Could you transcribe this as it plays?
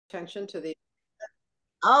attention to the.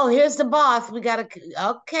 Oh, here's the boss. We gotta,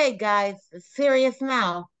 okay, guys, it's serious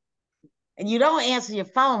now. And you don't answer your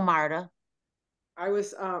phone, Marta. I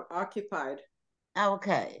was occupied.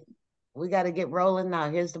 Okay, we gotta get rolling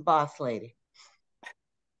now. Here's the boss lady.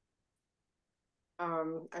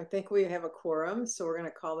 I think we have a quorum, so we're going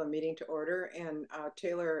to call the meeting to order. And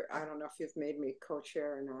Taylor, I don't know if you've made me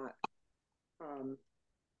co-chair or not.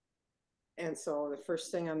 And so the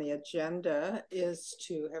first thing on the agenda is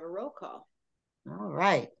to have a roll call. All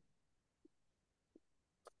right.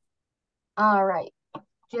 All right.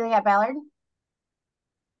 Juliet Ballard.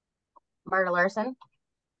 Marta Larson.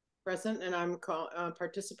 Present, and I'm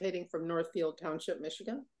participating from Northfield Township,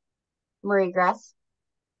 Michigan. Marie Gress.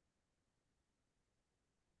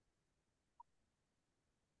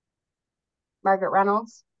 Margaret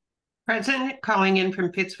Reynolds. Present, calling in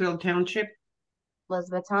from Pittsfield Township.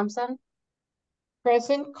 Elizabeth Thompson.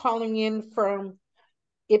 Present, calling in from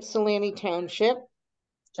Ypsilanti Township.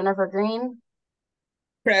 Jennifer Green.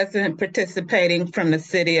 Present, participating from the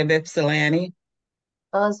city of Ypsilanti.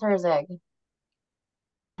 Phyllis Herzig.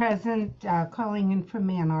 Present, calling in from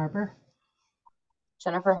Ann Arbor.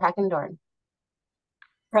 Jennifer Heckendorn.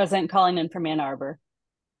 Present, calling in from Ann Arbor.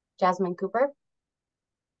 Jasmine Cooper.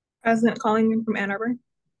 Present, calling in from Ann Arbor.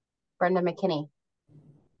 Brenda McKinney.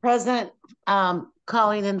 Present,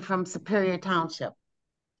 calling in from Superior Township.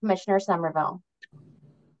 Commissioner Somerville.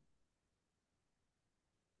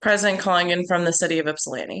 Present, calling in from the city of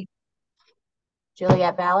Ypsilanti.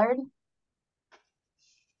 Juliet Ballard.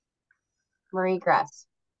 Marie Gress.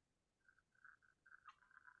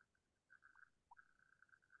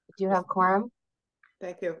 Do you have quorum?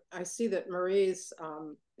 Thank you. I see that Marie's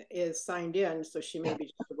is signed in, so she may be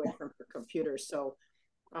just away from her computer. So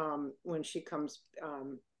when she comes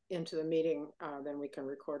into the meeting, then we can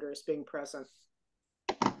record her as being present.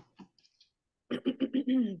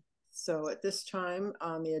 So at this time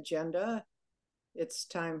on the agenda, it's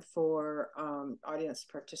time for audience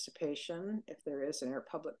participation, if there is any, or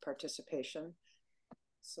public participation.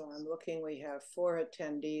 So I'm looking, we have 4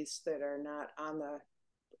 attendees that are not on the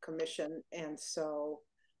commission, and so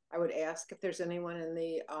I would ask if there's anyone in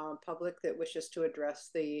the public that wishes to address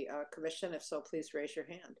the commission. If so, please raise your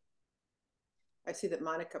hand. I see that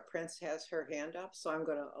Monica Prince has her hand up, so I'm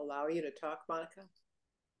going to allow you to talk, Monica.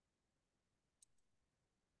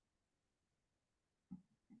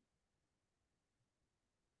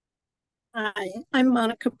 Hi, I'm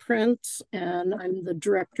Monica Prince, and I'm the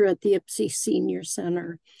director at the Ypsi Senior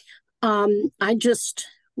Center. I just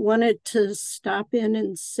wanted to stop in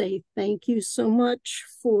and say thank you so much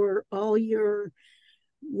for all your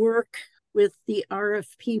work with the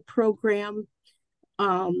RFP program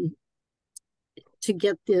to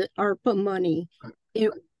get the ARPA money.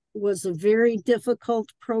 It was a very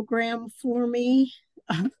difficult program for me,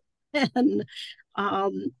 and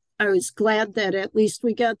I was glad that at least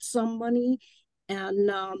we got some money.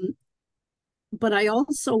 And but I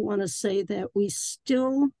also want to say that we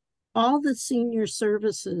still, all the senior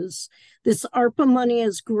services, this ARPA money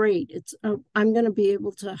is great. It's I'm going to be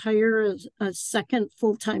able to hire a second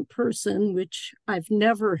full-time person, which I've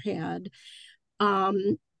never had,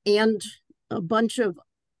 and a bunch of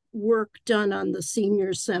work done on the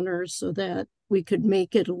senior center so that we could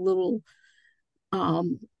make it a little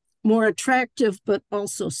more attractive, but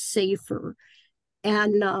also safer.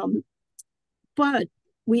 And but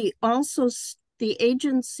we also, the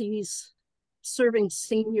agencies serving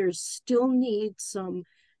seniors still need some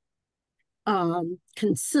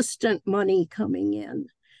consistent money coming in.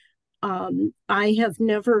 I have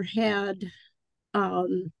never had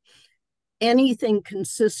anything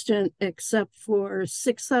consistent except for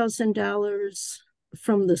 $6,000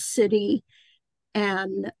 from the city.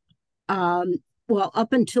 And well,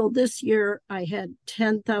 up until this year, I had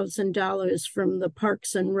 $10,000 from the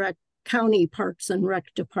County Parks and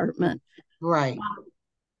Rec Department. Right.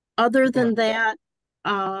 Other than that,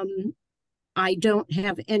 I don't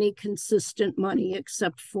have any consistent money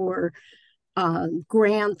except for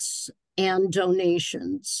grants and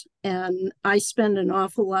donations. And I spend an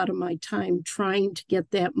awful lot of my time trying to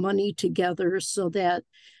get that money together so that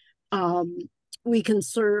we can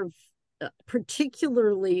serve,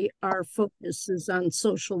 particularly our focus is on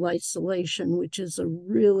social isolation, which is a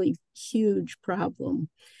really huge problem.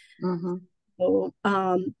 Mm-hmm. So,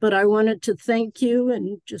 but I wanted to thank you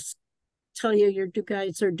and just tell you you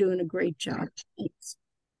guys are doing a great job. Thanks.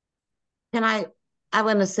 Can I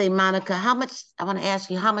want to say, Monica, how much, I want to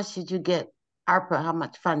ask you, how much did you get? ARPA, how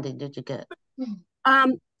much funding did you get?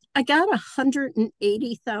 I got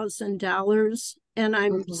 $180,000, and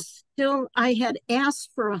I'm still, I had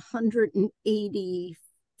asked for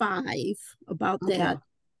 185 about that.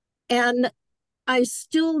 And I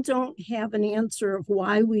still don't have an answer of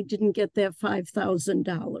why we didn't get that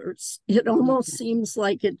 $5,000. It almost seems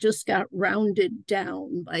like it just got rounded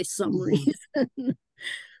down by some reason.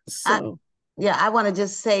 So, yeah, I want to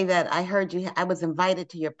just say that I heard I was invited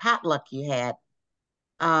to your potluck you had.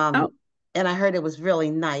 oh, And I heard it was really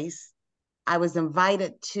nice. I was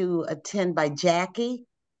invited to attend by Jackie.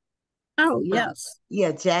 oh, yes.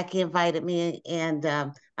 Yeah, Jackie invited me, and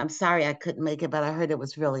I'm sorry I couldn't make it, but I heard it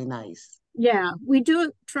was really nice. Yeah, we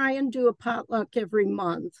do try and do a potluck every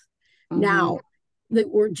month. Now that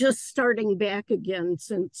we're just starting back again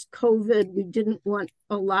since COVID, we didn't want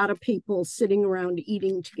a lot of people sitting around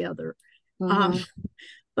eating together.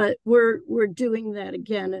 But we're doing that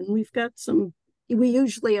again, and we've got some. We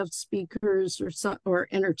usually have speakers or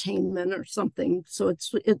entertainment or something, so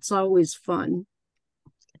it's always fun.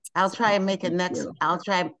 I'll try and make it next. I'll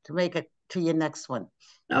try to make it to your next one.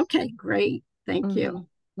 Okay, great. Thank you.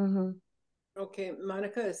 Okay,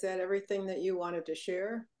 Monica, is that everything that you wanted to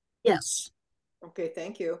share? Yes. Okay,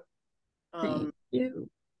 thank you. Thank you.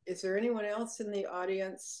 Is there anyone else in the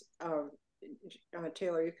audience?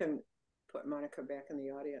 Taylor, you can put Monica back in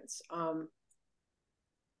the audience.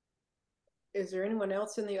 Is there anyone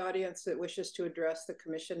else in the audience that wishes to address the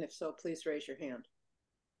commission? If so, please raise your hand.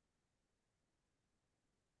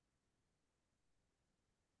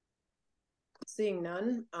 Seeing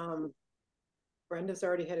none, Brenda's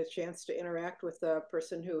already had a chance to interact with the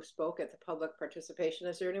person who spoke at the public participation.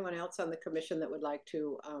 Is there anyone else on the commission that would like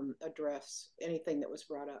to address anything that was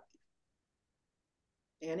brought up?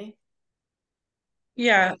 Annie?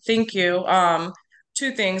 Yeah, thank you.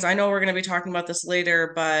 Two things. I know we're going to be talking about this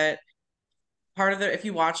later, but part of if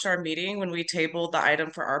you watched our meeting when we tabled the item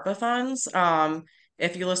for ARPA funds,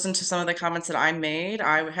 if you listen to some of the comments that I made,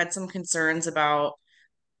 I had some concerns about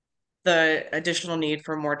the additional need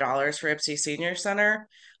for more dollars for Ypsi Senior Center.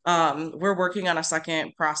 We're working on a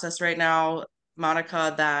second process right now,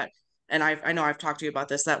 Monica, and I know I've talked to you about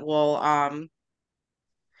this, that will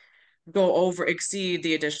exceed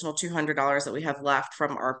the additional $200 that we have left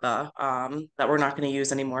from ARPA that we're not going to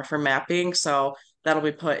use anymore for mapping. So that'll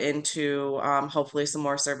be put into hopefully some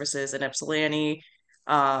more services in Ypsilanti.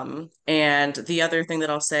 And the other thing that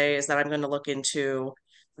I'll say is that I'm going to look into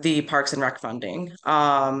the Parks and Rec funding.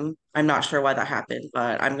 I'm not sure why that happened,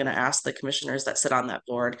 but I'm going to ask the commissioners that sit on that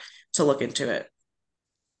board to look into it.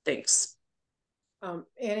 Thanks.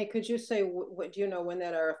 Annie, could you say, what do you know when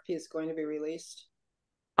that RFP is going to be released?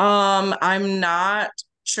 I'm not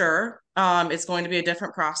sure. It's going to be a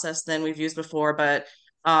different process than we've used before, but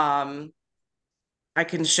I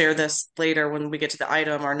can share this later when we get to the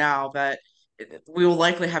item or now, but we will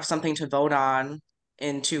likely have something to vote on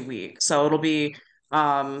in 2 weeks. So it'll be,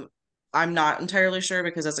 I'm not entirely sure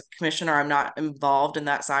because as a commissioner, I'm not involved in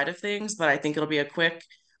that side of things, but I think it'll be a quick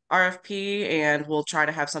RFP and we'll try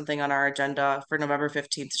to have something on our agenda for November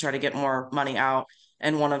 15th to try to get more money out.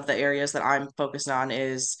 And one of the areas that I'm focused on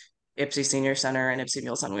is Ypsi Senior Center and Ypsi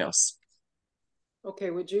Meals on Wheels.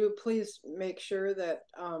 Okay, would you please make sure that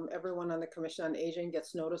everyone on the Commission on Aging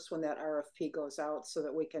gets notice when that RFP goes out so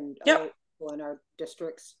that we can Yep. in our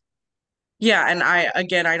districts? Yeah, and I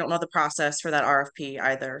don't know the process for that RFP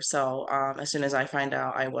either. So as soon as I find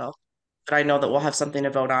out, I will. But I know that we'll have something to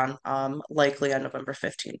vote on likely on November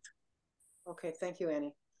 15th. Okay, thank you,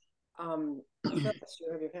 Annie. Phyllis,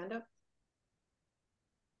 you have your hand up?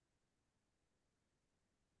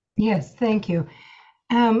 Yes, thank you.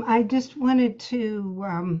 I just wanted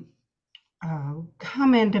to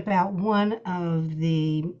comment about one of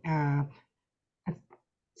the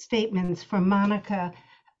statements from Monica.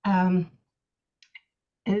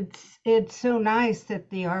 It's so nice that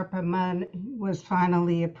the ARPA money was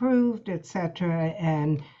finally approved, etc.,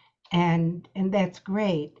 and that's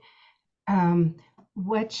great.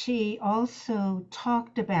 What she also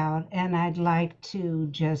talked about, and I'd like to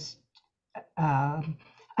just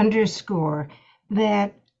underscore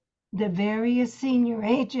that the various senior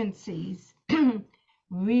agencies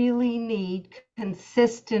really need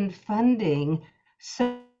consistent funding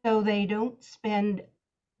so they don't spend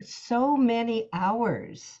so many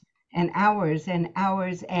hours and hours and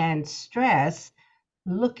hours and stress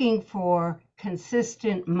looking for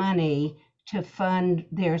consistent money to fund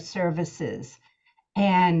their services.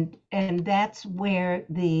 And that's where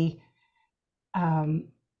the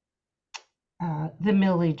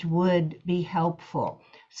millage would be helpful.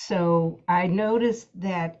 So I noticed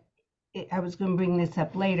that, I was going to bring this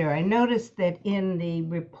up later, I noticed that in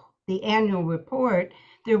the annual report,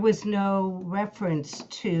 there was no reference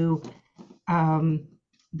to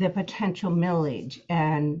the potential millage.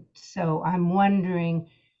 And so I'm wondering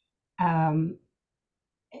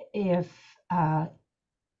if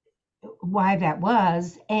why that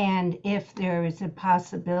was, and if there is a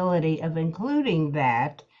possibility of including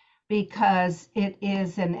that, because it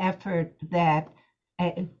is an effort that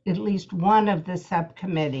at least one of the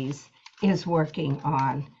subcommittees is working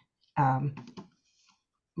on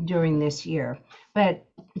during this year. But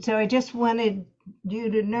so I just wanted you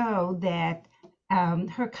to know that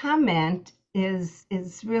her comment is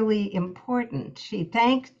really important. She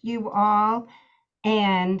thanked you all,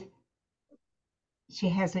 and she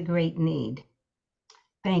has a great need.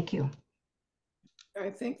 Thank you. I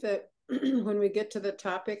think that when we get to the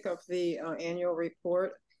topic of the annual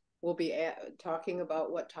report, we'll be talking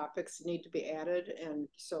about what topics need to be added. And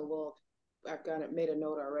so I've got it made a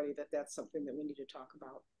note already that that's something that we need to talk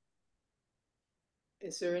about.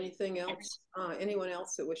 Is there anything else, anyone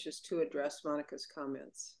else that wishes to address Monica's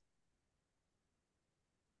comments?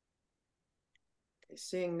 Okay,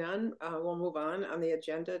 seeing none, we'll move on the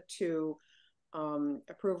agenda to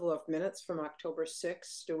approval of minutes from October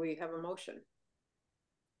 6th. Do we have a motion?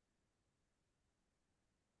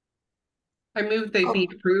 I move they be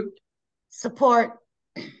approved. Support.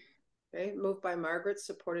 Okay, moved by Margaret,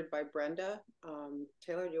 supported by Brenda.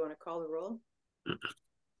 Taylor, do you want to call the roll?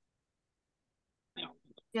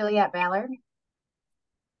 Juliet Ballard,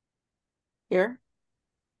 Here?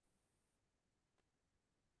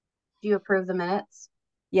 do you approve the minutes?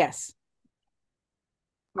 Yes.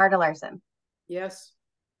 Marta Larson, Yes.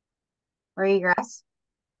 Marie Gress,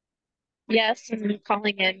 Yes, I'm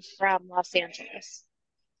calling in from Los Angeles.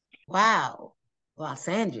 Wow. Los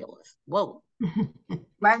Angeles. Whoa.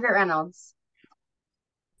 Margaret Reynolds,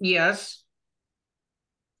 Yes.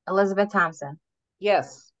 Elizabeth Thompson,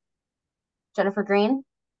 Yes. Jennifer Green,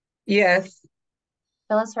 Yes.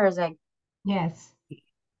 Phyllis Herzig, Yes.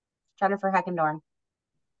 Jennifer Heckendorn,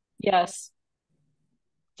 Yes.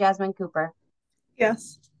 Jasmine Cooper,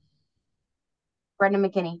 Yes. Brenda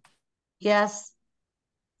McKinney, Yes.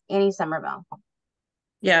 Annie Somerville.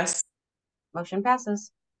 Yes. Motion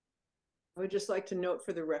passes. I would just like to note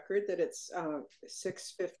for the record that it's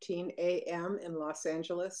 6:15 a.m. in Los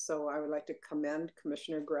Angeles. So I would like to commend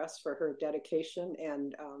Commissioner Gress for her dedication,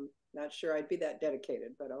 and not sure I'd be that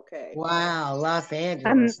dedicated, but okay. Wow. Los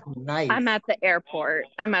Angeles. Nice. I'm at the airport.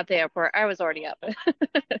 I was already up.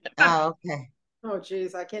 Oh, okay. Oh,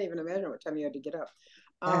 geez, I can't even imagine what time you had to get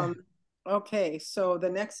up. Okay, so the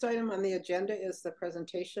next item on the agenda is the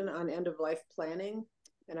presentation on end-of-life planning.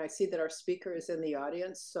 And I see that our speaker is in the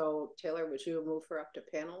audience. So Taylor, would you move her up to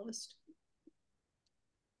panelist?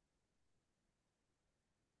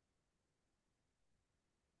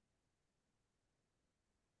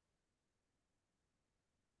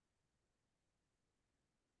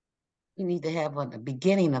 You need to have one at the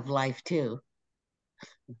beginning of life too.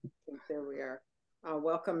 There we are.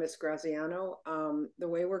 Welcome, Ms. Graziano. The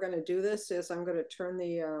way we're going to do this is I'm going to turn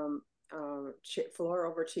the floor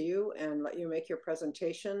over to you and let you make your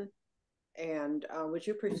presentation. And would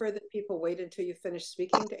you prefer that people wait until you finish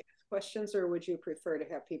speaking to ask questions, or would you prefer to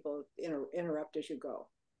have people interrupt as you go?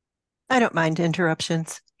 I don't mind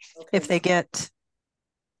interruptions. Okay. If they get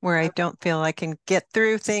where I don't feel I can get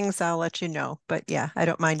through things, I'll let you know. But yeah, I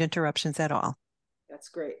don't mind interruptions at all. That's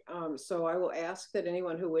great. So I will ask that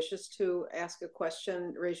anyone who wishes to ask a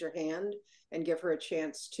question, raise your hand and give her a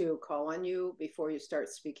chance to call on you before you start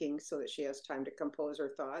speaking so that she has time to compose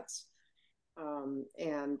her thoughts.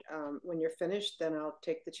 When you're finished, then I'll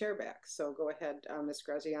take the chair back. So go ahead, Ms.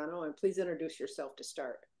 Graziano, and please introduce yourself to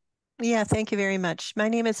start. Yeah, thank you very much. My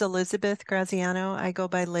name is Elizabeth Graziano. I go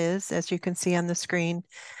by Liz, as you can see on the screen.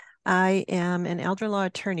 I am an elder law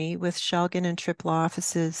attorney with Shulgin and Tripp Law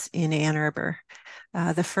Offices in Ann Arbor.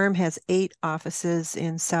 The firm has 8 offices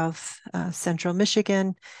in South Central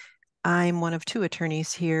Michigan. I'm one of 2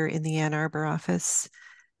 attorneys here in the Ann Arbor office.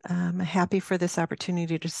 I'm happy for this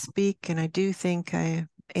opportunity to speak, and I do think I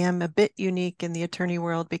am a bit unique in the attorney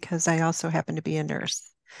world because I also happen to be a nurse.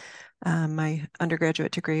 My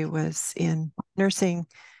undergraduate degree was in nursing,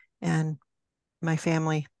 and my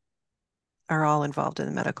family are all involved in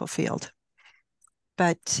the medical field.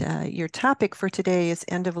 But your topic for today is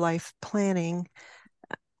end-of-life planning,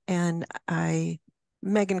 and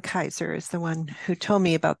Megan Kaiser is the one who told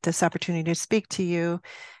me about this opportunity to speak to you.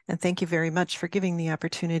 And thank you very much for giving the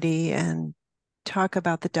opportunity and talk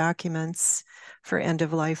about the documents for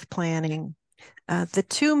end-of-life planning. The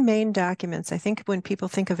 2 main documents, I think when people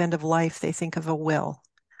think of end of life, they think of a will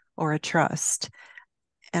or a trust.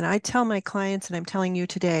 And I tell my clients, and I'm telling you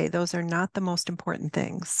today, those are not the most important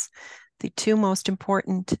things. The 2 most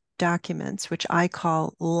important documents, which I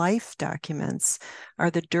call life documents,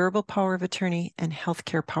 are the durable power of attorney and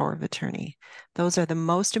healthcare power of attorney. Those are the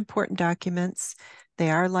most important documents.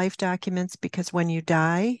 They are life documents because when you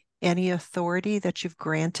die, Any authority that you've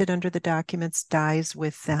granted under the documents dies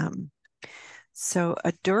with them. So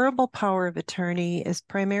a durable power of attorney is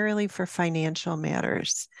primarily for financial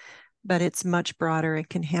matters, but it's much broader. It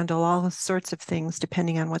can handle all sorts of things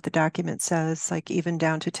depending on what the document says, like even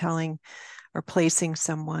down to telling or placing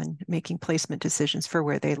someone, making placement decisions for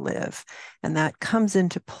where they live. And that comes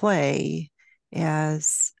into play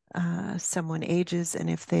as someone ages and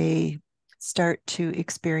if they start to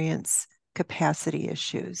experience capacity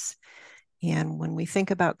issues. And when we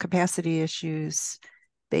think about capacity issues,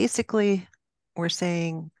 basically we're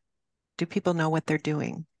saying, do people know what they're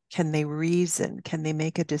doing? Can they reason? Can they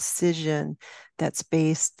make a decision that's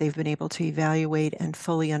based, they've been able to evaluate and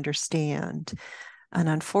fully understand? And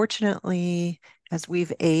unfortunately, as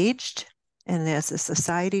we've aged, and as a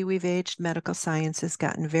society we've aged, medical science has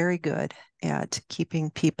gotten very good at keeping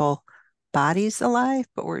people bodies alive,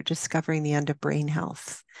 but we're discovering the end of brain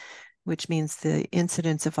health, which means the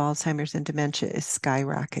incidence of Alzheimer's and dementia is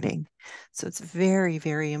skyrocketing. So it's very,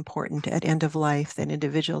 very important at end of life that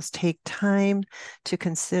individuals take time to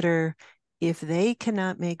consider if they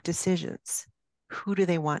cannot make decisions, who do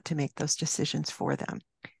they want to make those decisions for them?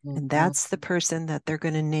 And that's the person that they're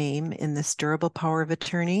going to name in this durable power of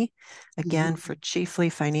attorney, again, for chiefly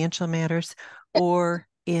financial matters or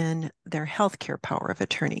in their healthcare power of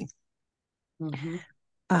attorney.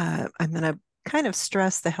 I'm going to kind of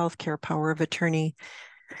stress the healthcare power of attorney,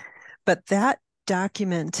 but that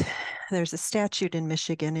document, there's a statute in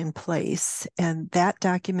Michigan in place, and that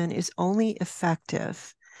document is only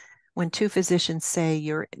effective when two physicians say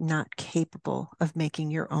you're not capable of making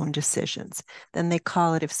your own decisions. Then they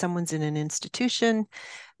call it, if someone's in an institution,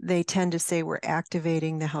 they tend to say we're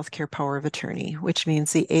activating the healthcare power of attorney, which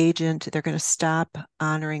means the agent, they're going to stop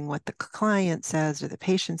honoring what the client says or the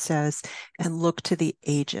patient says and look to the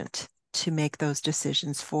agent to make those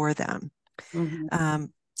decisions for them.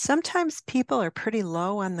 Sometimes people are pretty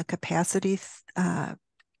low on the capacity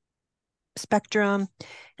spectrum.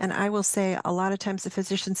 And I will say a lot of times the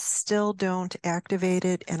physicians still don't activate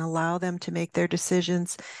it and allow them to make their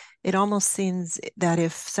decisions. It almost seems that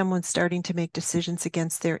if someone's starting to make decisions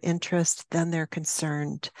against their interest, then they're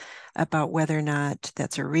concerned about whether or not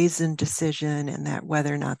that's a reasoned decision and that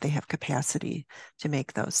whether or not they have capacity to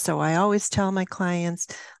make those. So I always tell my clients,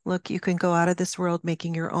 look, you can go out of this world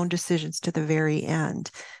making your own decisions to the very end.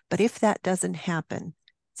 But if that doesn't happen,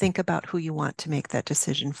 think about who you want to make that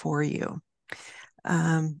decision for you.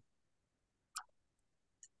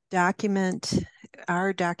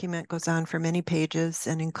 Our document goes on for many pages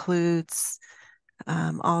and includes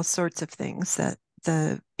all sorts of things that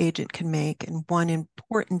the agent can make. And one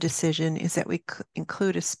important decision is that we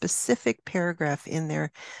include a specific paragraph in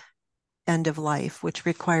their end of life, which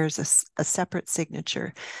requires a separate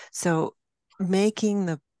signature. So making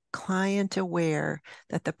the client aware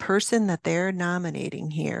that the person that they're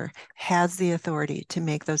nominating here has the authority to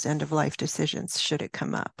make those end of life decisions should it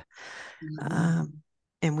come up.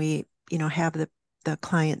 And we, have the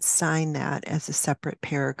client sign that as a separate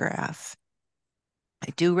paragraph.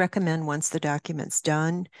 I do recommend once the document's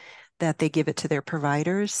done that they give it to their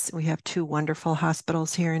providers. We have 2 wonderful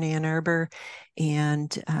hospitals here in Ann Arbor,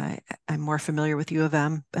 and I'm more familiar with U of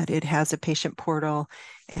M, but it has a patient portal,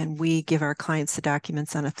 and we give our clients the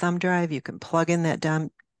documents on a thumb drive. You can plug in that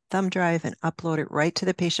thumb drive and upload it right to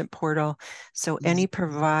the patient portal. So any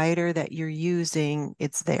provider that you're using,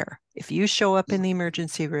 it's there. If you show up in the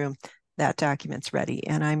emergency room, that document's ready.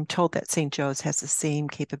 And I'm told that St. Joe's has the same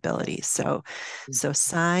capability. So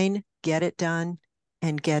sign, get it done,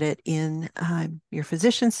 and get it in your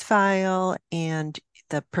physician's file and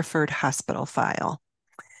the preferred hospital file.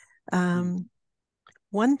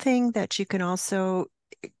 One thing that you can also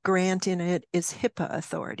grant in it is HIPAA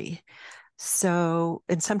authority. So,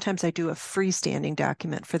 and sometimes I do a freestanding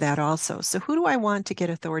document for that also. So who do I want to get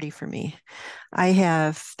authority for me? I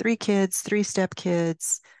have 3 kids, 3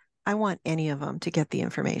 stepkids. I want any of them to get the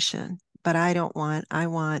information, but I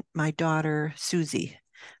want my daughter, Susie,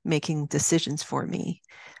 making decisions for me.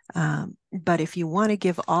 But if you want to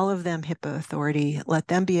give all of them HIPAA authority, let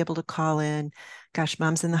them be able to call in, gosh,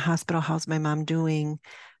 mom's in the hospital, how's my mom doing?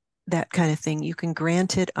 That kind of thing, you can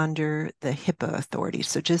grant it under the HIPAA authority.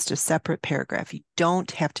 So just a separate paragraph. You don't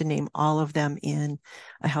have to name all of them in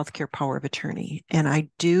a healthcare power of attorney. And I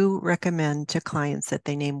do recommend to clients that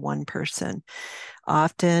they name one person.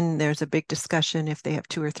 Often there's a big discussion if they have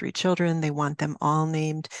 2 or 3 children, they want them all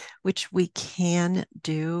named, which we can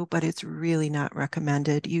do, but it's really not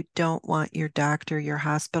recommended. You don't want your doctor, your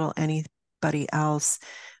hospital, anybody else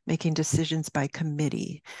making decisions by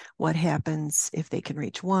committee. What happens if they can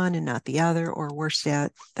reach one and not the other, or worse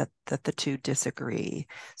yet, that the two disagree?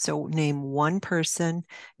 So name one person,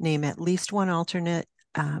 name at least one alternate,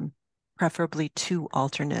 preferably two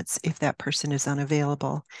alternates if that person is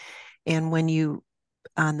unavailable. And when you,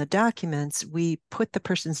 on the documents, we put the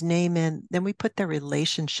person's name in, then we put their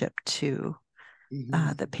relationship to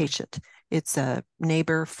the patient. It's a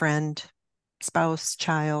neighbor, friend, spouse,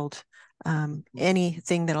 child,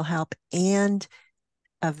 anything that'll help, and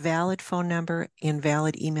a valid phone number and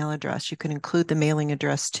valid email address. You can include the mailing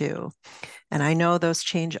address too. And I know those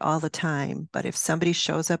change all the time, but if somebody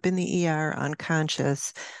shows up in the ER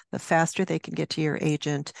unconscious, the faster they can get to your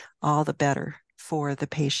agent, all the better for the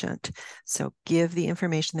patient. So give the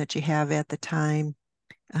information that you have at the time.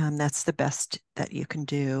 That's the best that you can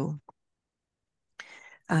do.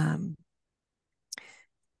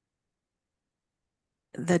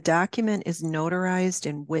 The document is notarized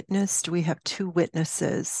and witnessed. We have two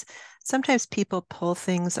witnesses. Sometimes people pull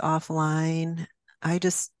things offline. I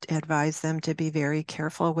just advise them to be very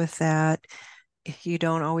careful with that. You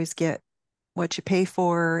don't always get what you pay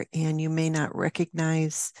for, and you may not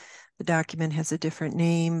recognize the document has a different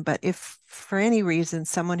name. But if for any reason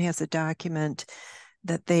someone has a document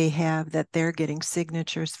that they have that they're getting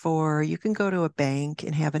signatures for, you can go to a bank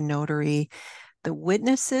and have a notary. The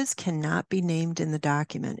witnesses cannot be named in the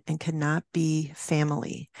document and cannot be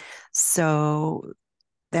family. So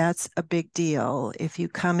that's a big deal. If you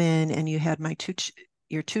come in and you had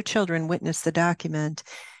your two children witness the document,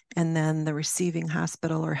 and then the receiving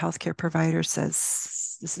hospital or healthcare provider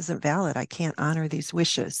says, this isn't valid, I can't honor these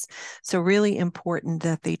wishes. So really important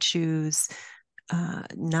that they choose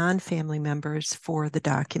non-family members for the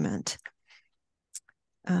document.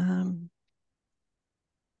 And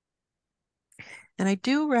I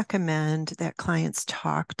do recommend that clients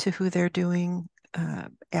talk to who they're doing,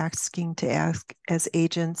 asking to ask as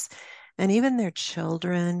agents, and even their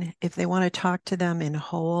children, if they want to talk to them in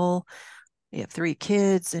whole. You have 3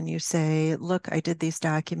 kids and you say, look, I did these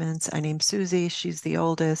documents. I named Susie, she's the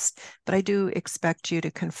oldest, but I do expect you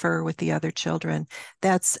to confer with the other children.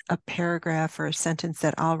 That's a paragraph or a sentence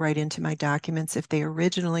that I'll write into my documents. If they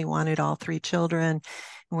originally wanted all 3 children,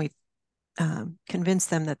 and we convince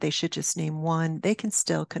them that they should just name one, they can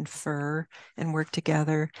still confer and work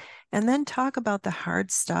together. And then talk about the hard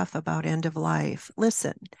stuff about end of life.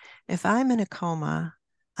 Listen, if I'm in a coma,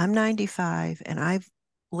 I'm 95 and I've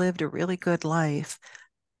lived a really good life,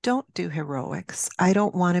 don't do heroics. I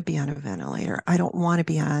don't want to be on a ventilator. I don't want to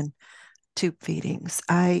be on tube feedings.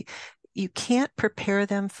 You can't prepare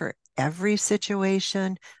them for every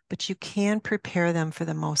situation, but you can prepare them for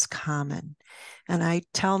the most common. And I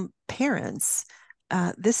tell parents,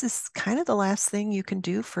 this is kind of the last thing you can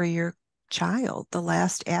do for your child, the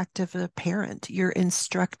last act of a parent. You're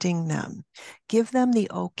instructing them. Give them the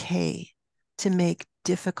okay to make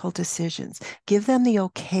difficult decisions. Give them the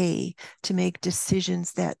okay to make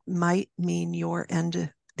decisions that might mean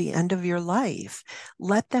the end of your life.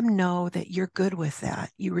 Let them know that you're good with that.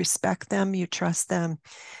 You respect them, you trust them,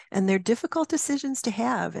 and they're difficult decisions to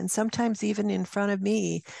have. And sometimes even in front of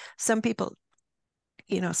me, some people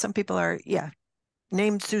are,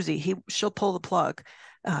 named Susie, she'll pull the plug.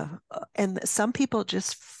 And some people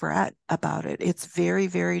just fret about it. It's very,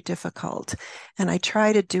 very difficult. And I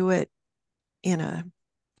try to do it in a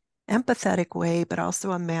empathetic way, but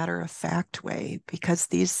also a matter-of-fact way, because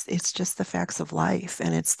it's just the facts of life,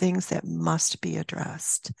 and it's things that must be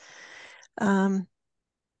addressed. I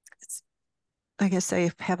guess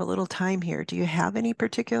I have a little time here. Do you have any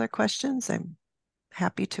particular questions? I'm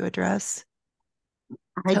happy to address.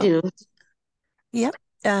 I do. Yep.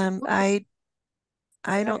 I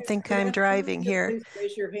don't think I'm driving here. Please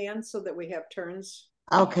raise your hand so that we have turns.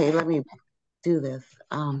 Okay, let me do this.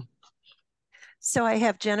 So I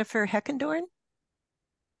have Jennifer Heckendorn.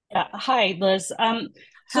 Yeah. Hi, Liz. Hi.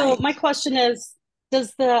 My question is,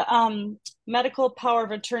 does the medical power of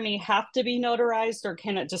attorney have to be notarized, or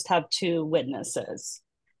can it just have 2 witnesses?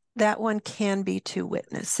 That one can be 2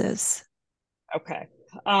 witnesses. Okay.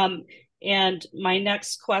 And my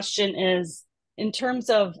next question is, in terms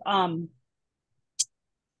of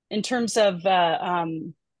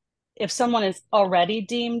if someone is already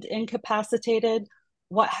deemed incapacitated,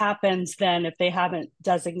 what happens then if they haven't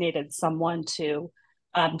designated someone to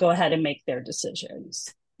go ahead and make their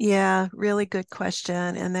decisions? Yeah, really good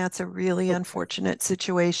question. And that's a really unfortunate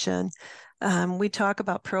situation. We talk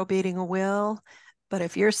about probating a will, but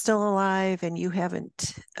if you're still alive and you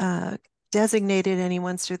haven't designated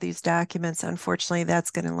anyone through these documents, unfortunately,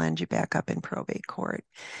 that's going to land you back up in probate court.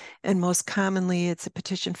 And most commonly, it's a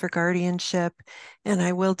petition for guardianship. And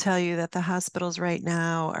I will tell you that the hospitals right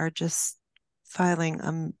now are just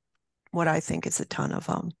filing what I think is a ton of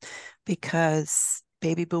them, because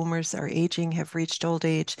baby boomers are aging, have reached old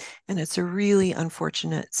age, and it's a really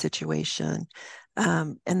unfortunate situation.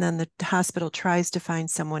 And then the hospital tries to find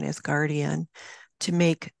someone as guardian to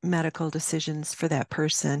make medical decisions for that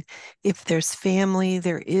person. If there's family,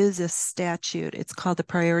 there is a statute, it's called the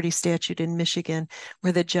priority statute in Michigan,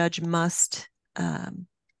 where the judge must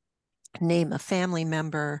name a family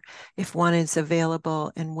member if one is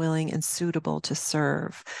available and willing and suitable to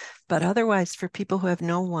serve. But otherwise, for people who have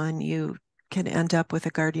no one, you can end up with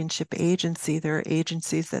a guardianship agency. There are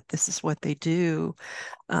agencies that this is what they do.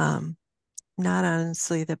 Not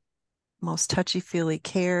honestly the most touchy-feely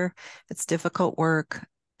care. It's difficult work,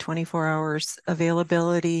 24 hours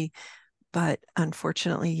availability, but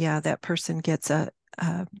unfortunately, yeah, that person gets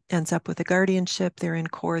ends up with a guardianship. They're in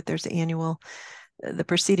court. There's the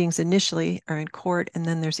proceedings initially are in court, and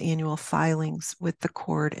then there's annual filings with the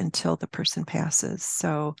court until the person passes.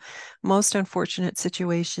 So most unfortunate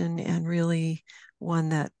situation, and really one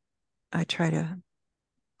that I try to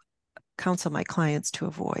counsel my clients to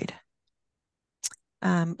avoid.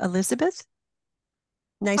 Elizabeth?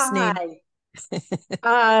 Nice name.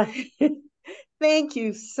 Hi. Thank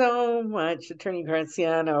you so much, Attorney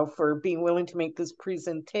Graziano, for being willing to make this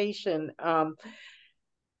presentation.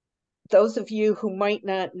 Those of you who might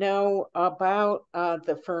not know about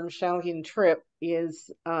the firm Shalgin Tripp is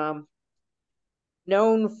known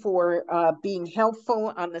for being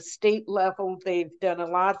helpful on the state level. They've done a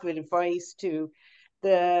lot of advice to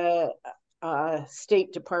the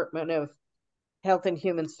State Department of Health and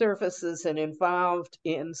Human Services and involved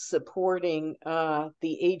in supporting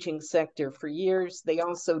the aging sector for years. They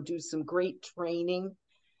also do some great training.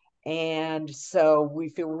 And so we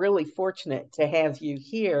feel really fortunate to have you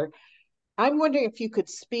here. I'm wondering if you could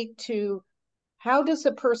speak to how does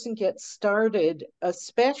a person get started,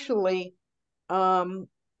 especially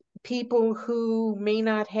people who may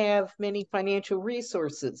not have many financial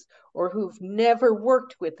resources or who've never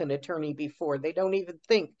worked with an attorney before. They don't even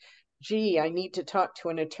think, gee, I need to talk to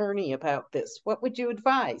an attorney about this. What would you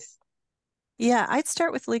advise? Yeah, I'd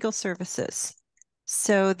start with legal services.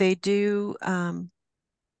 So they do,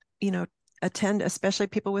 attend, especially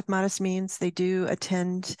people with modest means, they do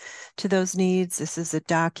attend to those needs. This is a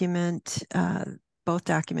document. Both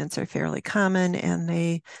documents are fairly common, and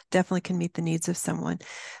they definitely can meet the needs of someone.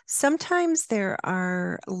 Sometimes there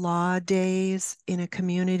are law days in a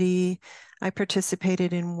community. I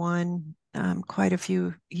participated in one quite a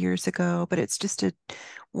few years ago, but it's just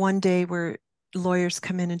one day where lawyers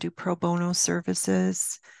come in and do pro bono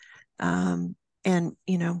services, and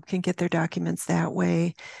can get their documents that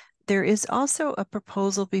way. There is also a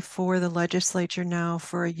proposal before the legislature now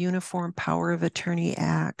for a Uniform Power of Attorney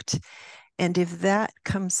Act. And if that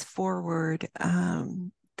comes forward,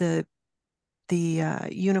 the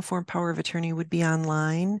Uniform Power of Attorney would be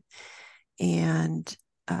online, and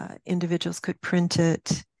individuals could print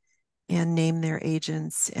it and name their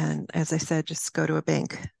agents. And as I said, just go to a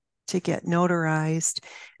bank to get notarized,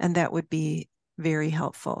 and that would be very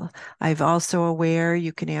helpful. I've also aware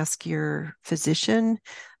you can ask your physician.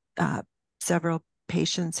 Several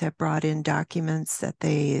patients have brought in documents that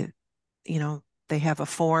they have a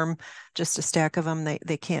form, just a stack of them.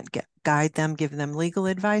 They can't guide them, give them legal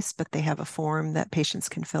advice, but they have a form that patients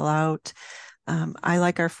can fill out. I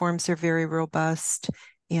like our forms. They're very robust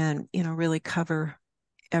and, really cover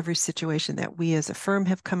every situation that we as a firm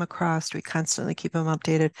have come across. We constantly keep them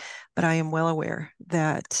updated, but I am well aware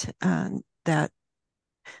that that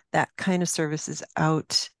kind of service is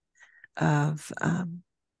out of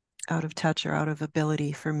touch or out of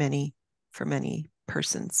ability for many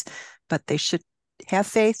persons, but they should have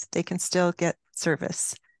faith. They can still get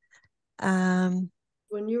service.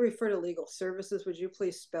 When you refer to legal services, would you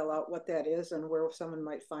please spell out what that is and where someone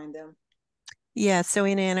might find them? Yeah, so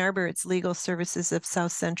in Ann Arbor, it's Legal Services of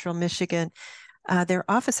South Central Michigan. Their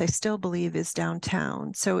office, I still believe, is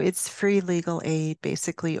downtown. So it's free legal aid,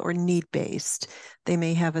 basically, or need-based. They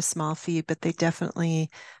may have a small fee, but they definitely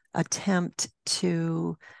attempt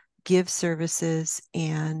to give services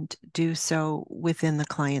and do so within the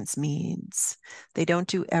client's means. They don't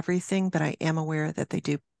do everything, but I am aware that they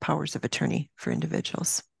do powers of attorney for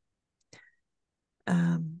individuals.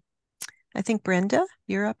 I think Brenda,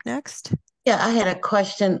 you're up next. Yeah, I had a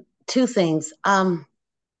question, two things.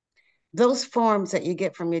 Those forms that you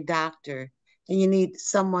get from your doctor, and you need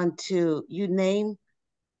someone you name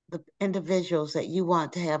the individuals that you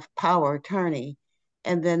want to have power attorney,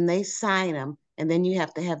 and then they sign them, and then you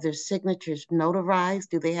have to have their signatures notarized.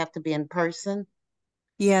 Do they have to be in person?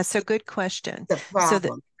 Yeah, so good question. The So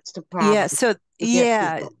problem. It's the problem. yeah, so to get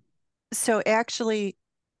yeah, people. so actually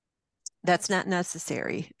that's not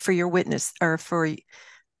necessary for your witness or for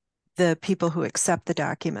the people who accept the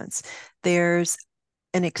documents. There's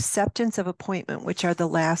an acceptance of appointment, which are the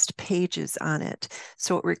last pages on it.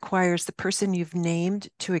 So it requires the person you've named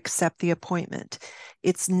to accept the appointment.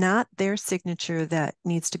 It's not their signature that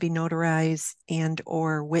needs to be notarized and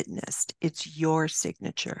or witnessed. It's your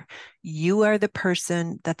signature. You are the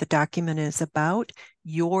person that the document is about.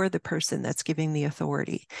 You're the person that's giving the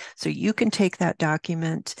authority. So you can take that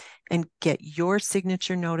document and get your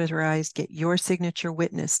signature notarized, get your signature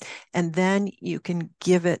witnessed, and then you can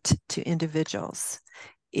give it to individuals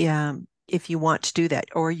if you want to do that,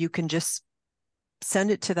 or you can just send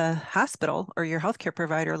it to the hospital or your healthcare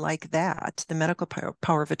provider like that, the medical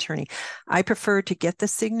power of attorney. I prefer to get the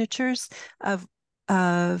signatures of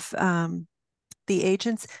the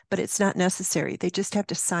agents, but it's not necessary. They just have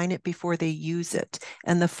to sign it before they use it.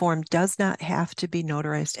 And the form does not have to be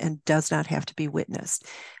notarized and does not have to be witnessed.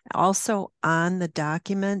 Also on the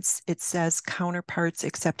documents, it says counterparts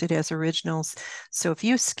accepted as originals. So if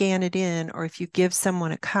you scan it in, or if you give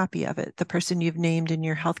someone a copy of it, the person you've named in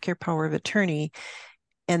your healthcare power of attorney,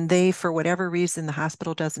 and they, for whatever reason, the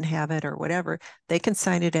hospital doesn't have it or whatever, they can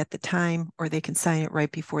sign it at the time, or they can sign it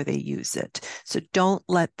right before they use it. So don't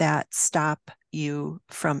let that stop you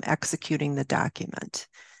from executing the document.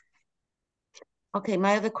 Okay,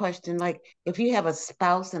 my other question, like if you have a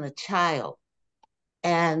spouse and a child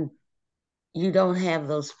and you don't have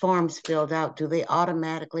those forms filled out, do they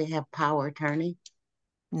automatically have power of attorney?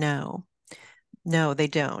 No, they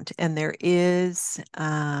don't. And there is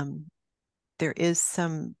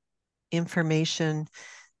some information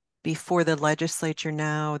before the legislature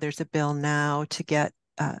now. There's a bill now to get,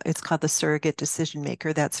 it's called the surrogate decision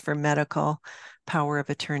maker. That's for medical power of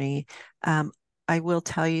attorney. I will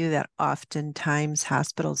tell you that oftentimes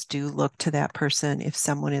hospitals do look to that person if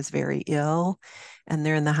someone is very ill and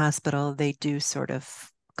they're in the hospital. They do sort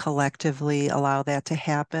of collectively allow that to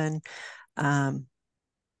happen.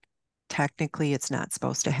 Technically, it's not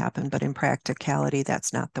supposed to happen, but in practicality,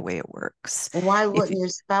 that's not the way it works. Why wouldn't your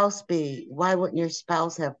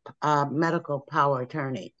spouse have medical power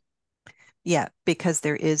attorney? Yeah, because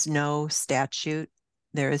there is no statute,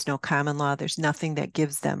 there is no common law, there's nothing that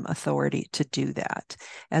gives them authority to do that.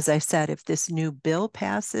 As I said, if this new bill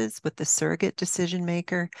passes with the surrogate decision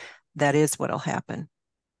maker, that is what'll happen.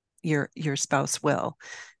 Your spouse will.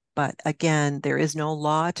 But again, there is no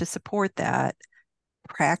law to support that.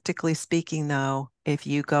 Practically speaking, though, if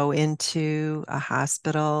you go into a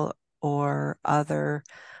hospital or other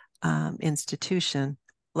institution,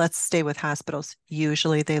 let's stay with hospitals,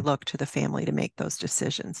 usually they look to the family to make those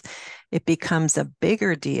decisions. It becomes a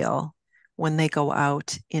bigger deal when they go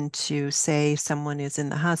out into, say, someone is in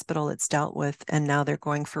the hospital, it's dealt with, and now they're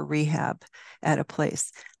going for rehab at a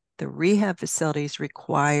place. The rehab facilities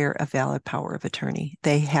require a valid power of attorney.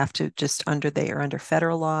 They have to they are under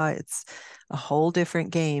federal law. It's a whole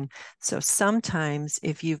different game. So sometimes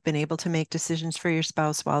if you've been able to make decisions for your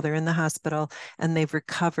spouse while they're in the hospital and they've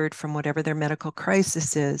recovered from whatever their medical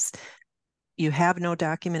crisis is, you have no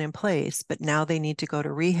document in place, but now they need to go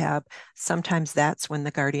to rehab. Sometimes that's when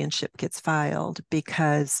the guardianship gets filed,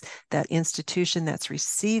 because that institution that's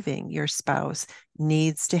receiving your spouse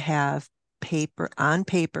needs to have on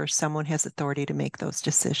paper, someone has authority to make those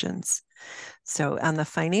decisions. So on the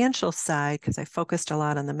financial side, because I focused a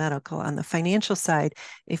lot on the medical, on the financial side,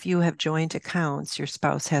 if you have joint accounts, your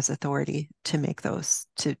spouse has authority to make those,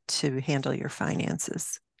 to handle your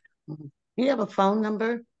finances. Do you have a phone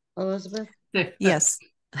number, Elizabeth? Yes.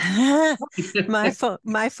 My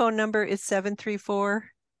phone number is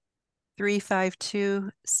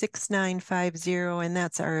 734-352-6950, and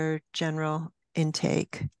that's our general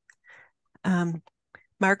intake.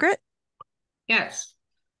 Margaret? Yes.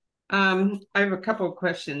 I have a couple of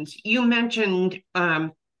questions. You mentioned that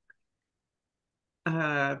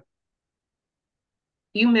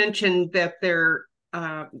the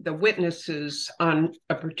witnesses on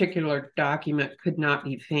a particular document could not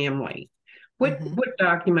be family. What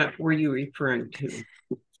document were you referring to?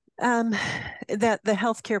 That the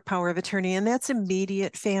healthcare power of attorney, and that's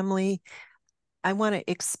immediate family. I want to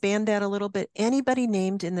expand that a little bit. Anybody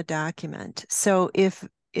named in the document. So if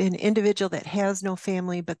an individual that has no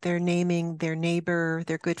family, but they're naming their neighbor,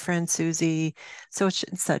 their good friend Susie, such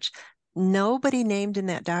and such, nobody named in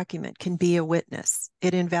that document can be a witness.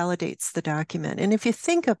 It invalidates the document. And if you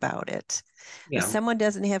think about it, if someone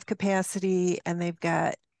doesn't have capacity and they've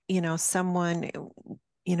got, someone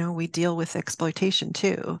you know, we deal with exploitation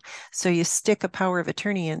too. So you stick a power of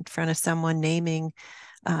attorney in front of someone naming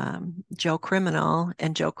Joe Criminal,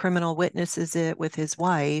 and Joe Criminal witnesses it with his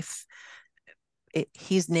wife.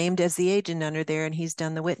 He's named as the agent under there, and he's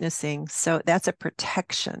done the witnessing. So that's a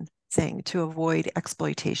protection thing to avoid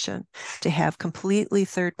exploitation, to have completely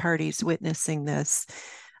third parties witnessing this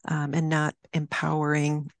and not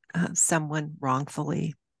empowering someone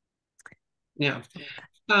wrongfully. Yeah.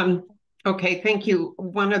 Okay, thank you.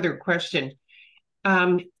 One other question.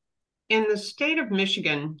 In the state of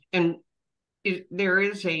Michigan, and there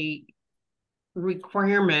is a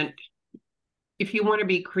requirement, if you want to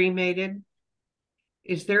be cremated,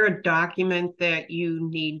 is there a document that you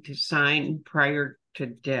need to sign prior to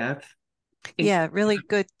death? Yeah, really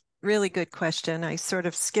good question. I sort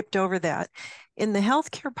of skipped over that. In the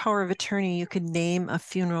healthcare power of attorney, you can name a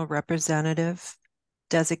funeral representative.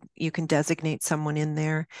 You can designate someone in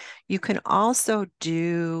there. You can also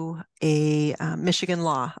do a Michigan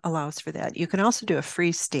law allows for that. You can also do a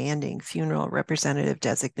freestanding funeral representative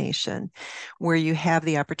designation where you have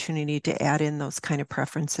the opportunity to add in those kind of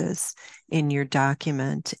preferences in your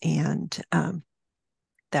document, and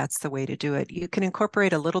that's the way to do it. You can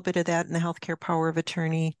incorporate a little bit of that in the healthcare power of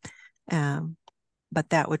attorney, but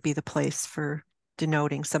that would be the place for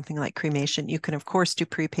denoting something like cremation. You can, of course, do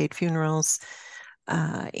prepaid funerals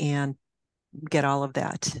and get all of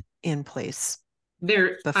that in place.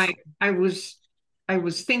 I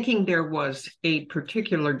was thinking there was a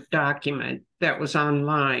particular document that was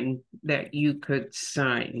online that you could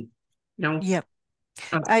sign. No? Yep.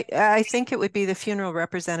 I think it would be the funeral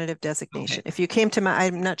representative designation. Okay. If you came to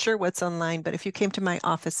I'm not sure what's online, but if you came to my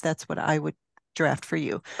office, that's what I would draft for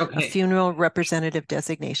you. Okay. A funeral representative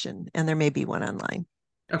designation, and there may be one online.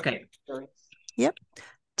 Okay. Yep.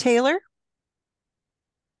 Taylor?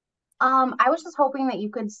 I was just hoping that you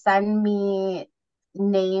could send me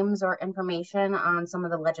names or information on some of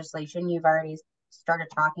the legislation you've already started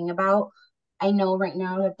talking about. I know right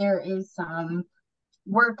now that there is some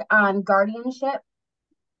work on guardianship.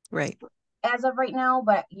 Right. As of right now,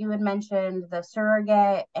 but you had mentioned the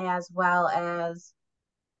surrogate as well as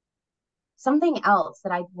something else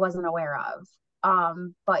that I wasn't aware of.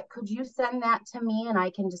 But could you send that to me and I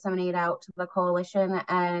can disseminate it out to the coalition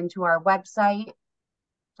and to our website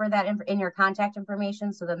for that in your contact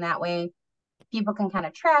information, so then that way people can kind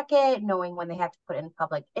of track it, knowing when they have to put in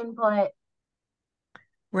public input.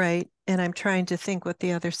 Right. And I'm trying to think what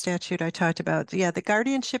the other statute I talked about. Yeah, the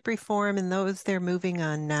guardianship reform and those they're moving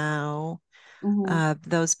on now. Mm-hmm.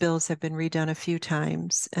 Those bills have been redone a few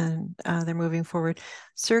times and they're moving forward.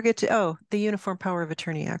 Surrogate, the Uniform Power of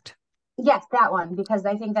Attorney Act. Yes, that one, because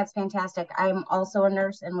I think that's fantastic. I'm also a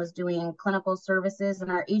nurse and was doing clinical services in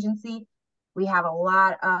our agency. We have a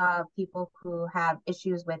lot of people who have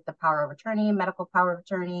issues with the power of attorney, medical power of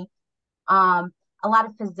attorney. A lot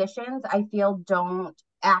of physicians, I feel, don't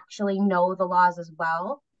actually know the laws as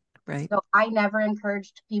well. Right. So I never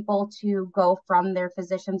encouraged people to go from their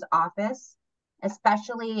physician's office,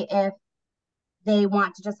 especially if they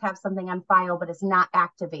want to just have something on file, but it's not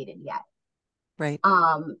activated yet. Right.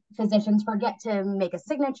 Physicians forget to make a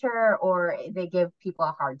signature or they give people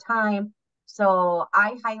a hard time. So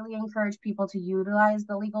I highly encourage people to utilize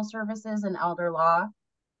the legal services and elder law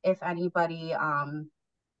if anybody,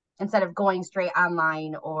 instead of going straight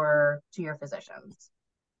online or to your physicians.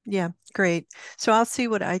 Yeah, great. So I'll see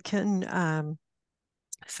what I can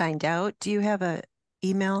find out. Do you have an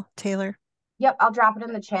email, Taylor? Yep, I'll drop it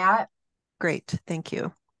in the chat. Great, thank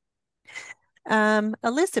you.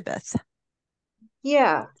 Elizabeth.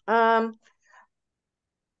 Yeah.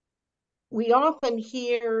 We often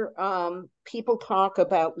hear people talk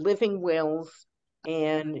about living wills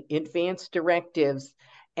and advance directives,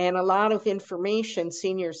 and a lot of information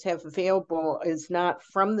seniors have available is not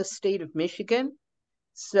from the state of Michigan.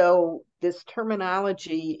 So this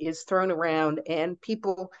terminology is thrown around and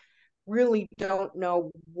people really don't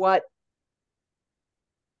know what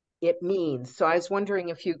it means. So I was wondering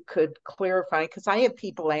if you could clarify, because I have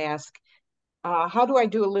people ask, how do I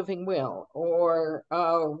do a living will? Or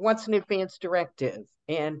what's an advance directive?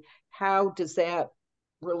 And how does that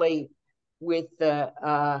relate with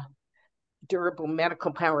the durable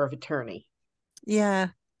medical power of attorney? Yeah,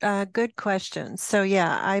 good question. So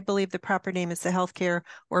yeah, I believe the proper name is the healthcare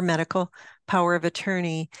or medical power of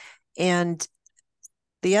attorney. And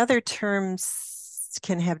the other terms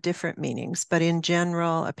can have different meanings, but in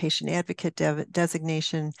general, a patient advocate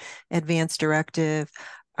designation, advance directive,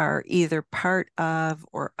 are either part of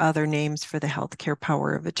or other names for the healthcare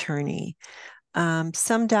power of attorney.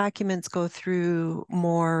 Some documents go through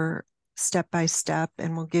more step by step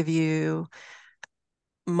and will give you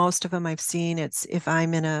most of them I've seen, it's if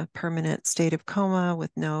I'm in a permanent state of coma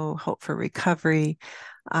with no hope for recovery,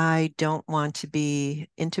 I don't want to be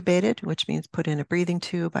intubated, which means put in a breathing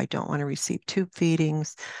tube. I don't want to receive tube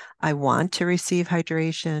feedings. I want to receive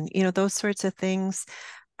hydration, those sorts of things.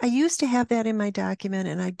 I used to have that in my document,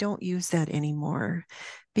 and I don't use that anymore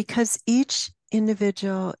because each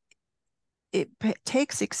individual, it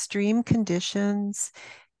takes extreme conditions.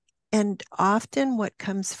 And often what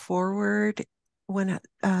comes forward when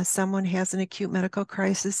someone has an acute medical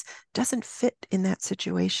crisis doesn't fit in that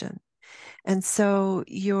situation. And so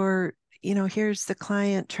here's the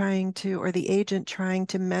client trying to, or the agent trying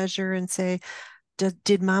to measure and say,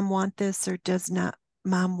 did mom want this or does not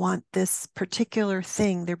mom want this particular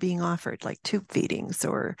thing they're being offered, like tube feedings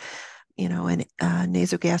or, an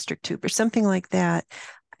nasogastric tube or something like that.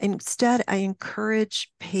 Instead, I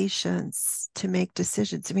encourage patients to make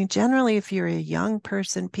decisions. I mean, generally, if you're a young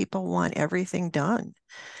person, people want everything done.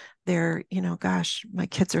 They're, gosh, my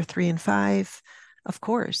kids are 3 and 5. Of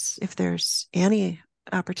course, if there's any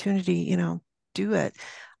opportunity, do it.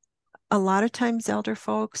 A lot of times, elder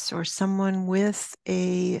folks or someone with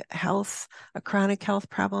a chronic health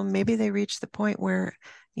problem, maybe they reach the point where,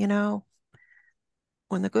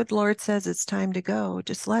 when the good Lord says it's time to go,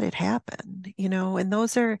 just let it happen, and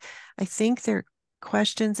those are, I think they're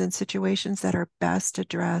questions and situations that are best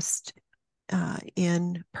addressed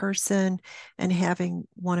in person and having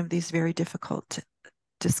one of these very difficult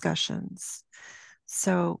discussions.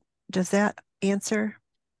 So does that answer?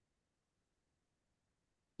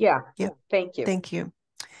 Yeah. Yep. Thank you. Thank you.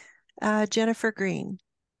 Jennifer Green.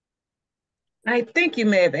 I think you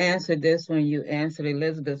may have answered this when you answered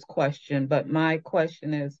Elizabeth's question, but my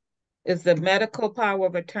question is the medical power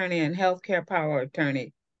of attorney and healthcare power of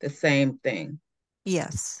attorney the same thing?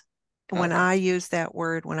 Yes. When Okay. I use that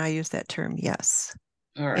word, when I use that term, yes.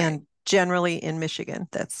 All right. And generally in Michigan,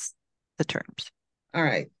 that's the terms. All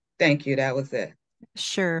right. Thank you. That was it.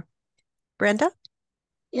 Sure. Brenda?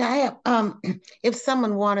 Yeah, I have, if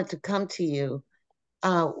someone wanted to come to you,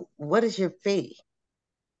 what is your fee?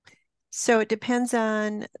 So it depends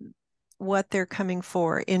on what they're coming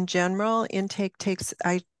for. In general, intake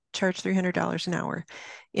I charge $300 an hour.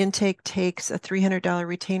 Intake takes a $300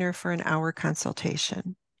 retainer for an hour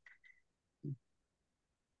consultation.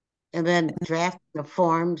 And then drafting the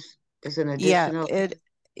forms is an additional.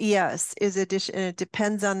 Yes, is addition. It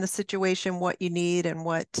depends on the situation, what you need and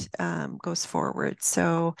what goes forward.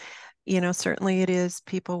 So, certainly it is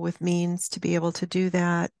people with means to be able to do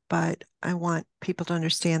that, but I want people to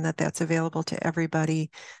understand that that's available to everybody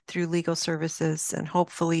through legal services and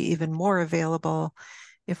hopefully even more available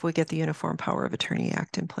if we get the Uniform Power of Attorney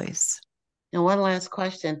Act in place. And one last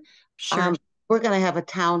question. Sure. We're going to have a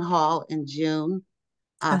town hall in June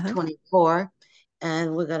 24,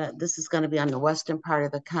 and this is going to be on the western part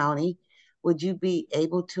of the county. Would you be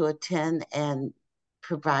able to attend and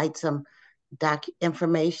provide some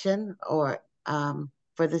information or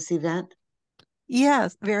for this event? Yeah,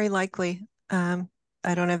 very likely. I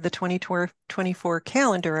don't have the 2024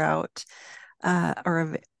 calendar out,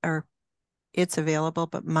 or it's available,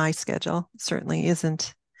 but my schedule certainly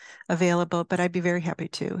isn't available. But I'd be very happy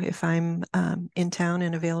to. If I'm in town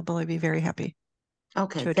and available, I'd be very happy.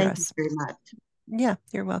 Okay, to address. Thank you very much. Yeah,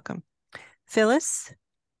 you're welcome. Phyllis?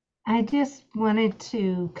 I just wanted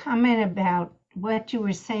to comment about what you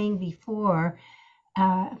were saying before.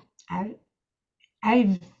 I've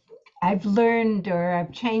learned, or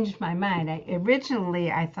I've changed my mind. Originally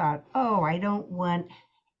I thought, oh, I don't want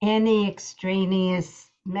any extraneous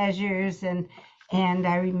measures, and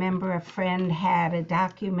I remember a friend had a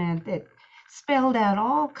document that spelled out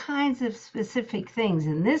all kinds of specific things.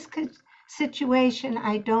 In this situation,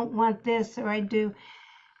 I don't want this, or I do.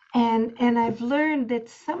 And I've learned that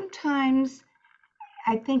sometimes,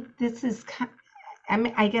 I think this is,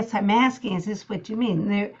 I guess I'm asking, is this what you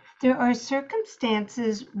mean? There are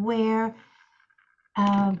circumstances where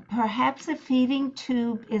perhaps a feeding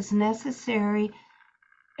tube is necessary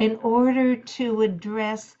in order to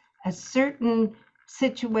address a certain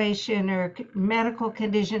situation or medical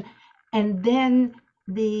condition, and then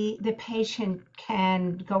the patient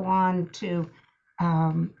can go on to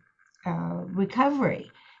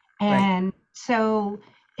recovery. And so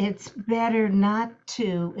it's better not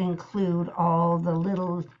to include all the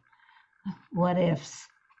little what ifs,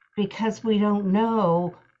 because we don't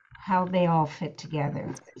know how they all fit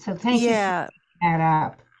together. So thank you for bringing that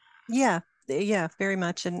up. Yeah, very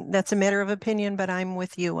much. And that's a matter of opinion, but I'm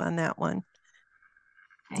with you on that one.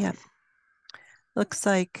 Thanks. Yeah. Looks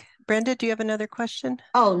like, Brenda, do you have another question?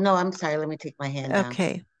 Oh, no, I'm sorry. Let me take my hand down.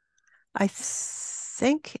 Okay. I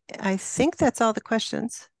think that's all the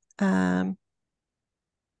questions.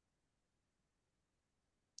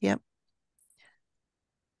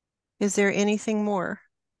 Is there anything more?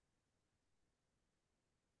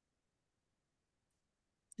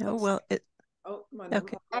 Oh, well,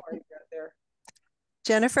 okay. There.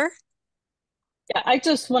 Jennifer? Yeah, I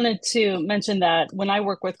just wanted to mention that when I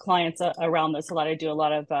work with clients around this a lot, I do a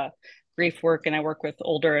lot of grief work and I work with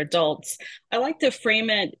older adults. I like to frame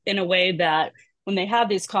it in a way that when they have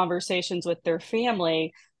these conversations with their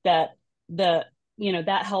family, that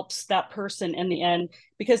that helps that person in the end,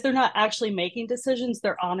 because they're not actually making decisions,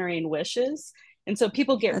 they're honoring wishes. And so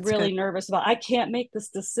people get really nervous about, I can't make this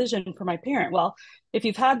decision for my parent. Well, if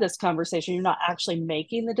you've had this conversation, you're not actually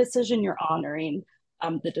making the decision, you're honoring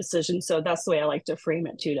the decision. So that's the way I like to frame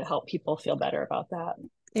it too, to help people feel better about that.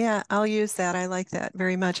 Yeah, I'll use that. I like that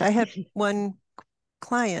very much. I had one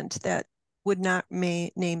client that would not name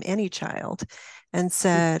any child and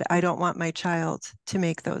said, I don't want my child to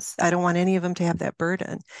make those. I don't want any of them to have that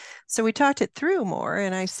burden. So we talked it through more.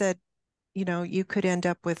 And I said, you could end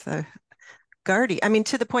up with a guardian. I mean,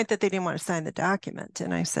 to the point that they didn't want to sign the document.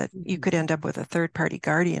 And I said, you could end up with a third-party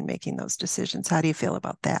guardian making those decisions. How do you feel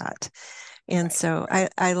about that? And so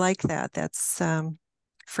I like that. That's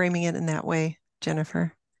framing it in that way,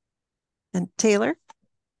 Jennifer. And Taylor?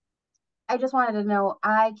 I just wanted to know,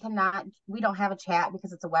 we don't have a chat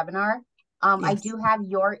because it's a webinar. Yes. I do have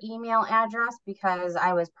your email address because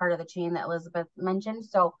I was part of the chain that Elizabeth mentioned.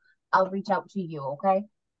 So I'll reach out to you, okay?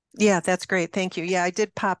 Yeah, that's great. Thank you. Yeah, I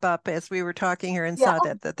did pop up as we were talking here and saw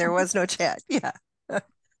that there was no chat. Yeah.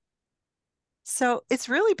 So it's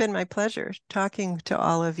really been my pleasure talking to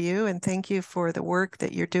all of you, and thank you for the work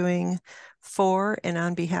that you're doing for and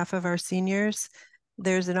on behalf of our seniors.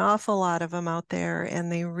 There's an awful lot of them out there,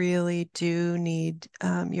 and they really do need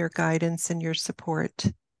your guidance and your support.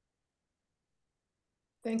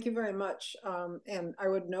 Thank you very much. And I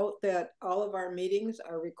would note that all of our meetings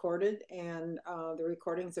are recorded, and the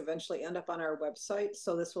recordings eventually end up on our website.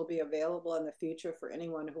 So this will be available in the future for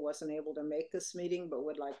anyone who wasn't able to make this meeting but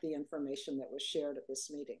would like the information that was shared at this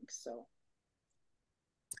meeting. So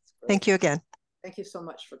thank you again. Thank you so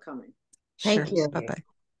much for coming. Thank you. Bye-bye.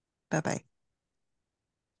 Bye-bye.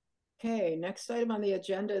 Okay, next item on the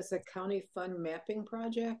agenda is the County Fund Mapping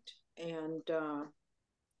Project. And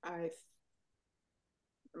I'm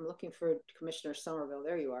looking for Commissioner Somerville.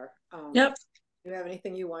 There you are. Yep. Do you have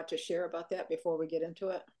anything you want to share about that before we get into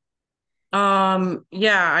it?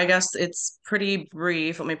 Yeah, I guess it's pretty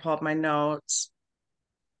brief. Let me pull up my notes.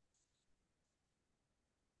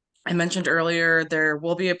 I mentioned earlier there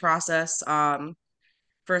will be a process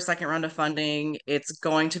for a second round of funding. It's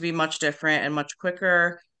going to be much different and much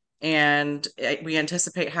quicker. And we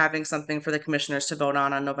anticipate having something for the commissioners to vote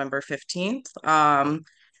on November 15th.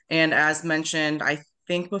 And as mentioned, I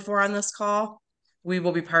think before on this call, we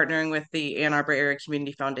will be partnering with the Ann Arbor Area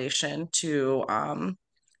Community Foundation to,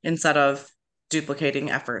 instead of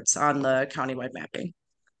duplicating efforts on the countywide mapping.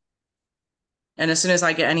 And as soon as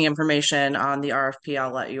I get any information on the RFP,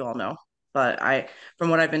 I'll let you all know. But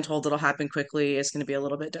from what I've been told, it'll happen quickly. It's going to be a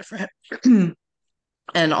little bit different.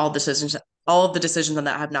 And all of the decisions on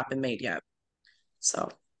that have not been made yet. So.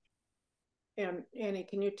 And Annie,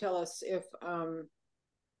 can you tell us if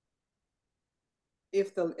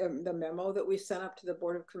the memo that we sent up to the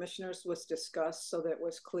Board of Commissioners was discussed, so that it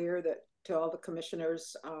was clear that to all the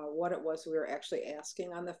commissioners what it was we were actually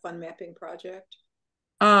asking on the fund mapping project?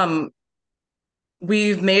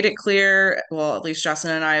 We've made it clear, well, at least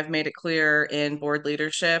Justin and I have made it clear in board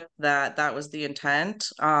leadership that that was the intent.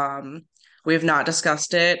 We have not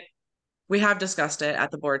discussed it. We have discussed it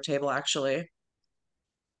at the board table, actually.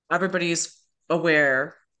 Everybody's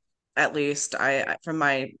aware, at least from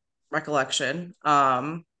my recollection,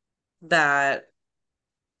 that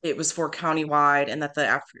it was for countywide and that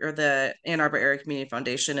the Ann Arbor Area Community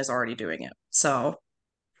Foundation is already doing it. So.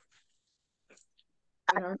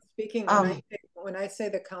 And I'm speaking, when I say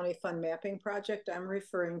the County Fund Mapping Project, I'm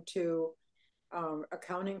referring to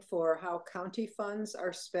accounting for how county funds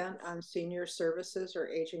are spent on senior services or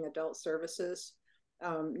aging adult services,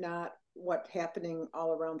 not what's happening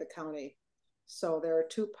all around the county. So there are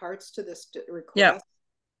two parts to this request. Yep.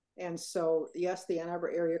 And so, yes, the Ann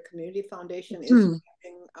Arbor Area Community Foundation is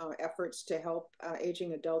making efforts to help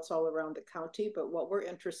aging adults all around the county. But what we're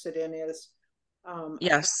interested in is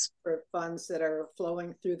yes, for funds that are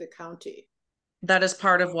flowing through the county. That is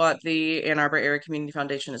part of what the Ann Arbor Area Community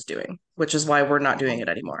Foundation is doing, which is why we're not doing it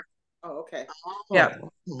anymore. Oh, okay. Yeah,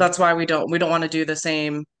 that's why we don't want to do the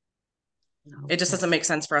same. It just doesn't make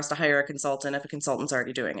sense for us to hire a consultant if a consultant's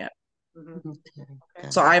already doing it. Okay.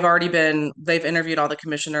 So they've interviewed all the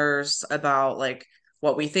commissioners about like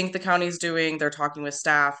what we think the county's doing. They're talking with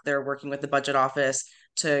staff. They're working with the budget office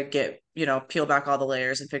to get, peel back all the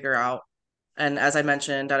layers and figure out And as I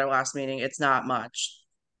mentioned at our last meeting, it's not much.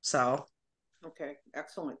 So. Okay,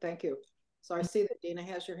 excellent. Thank you. So I see that Dina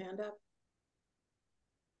has your hand up.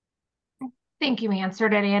 Think you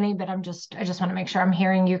answered it, Annie, but I just want to make sure I'm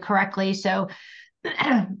hearing you correctly. So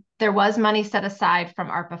there was money set aside from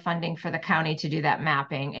ARPA funding for the county to do that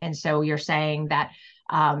mapping. And so you're saying that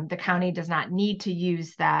the county does not need to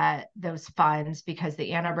use those funds because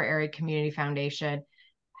the Ann Arbor Area Community Foundation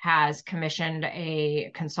has commissioned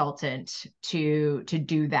a consultant to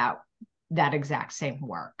do that exact same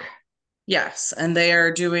work. Yes, and they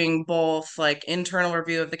are doing both like internal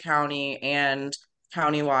review of the county and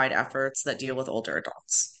countywide efforts that deal with older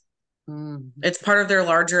adults. It's part of their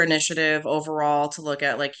larger initiative overall to look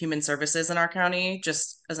at like human services in our county,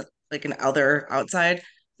 just as like an other outside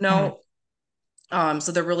note.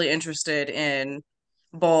 So they're really interested in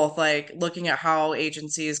both like looking at how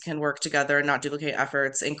agencies can work together and not duplicate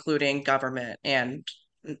efforts, including government and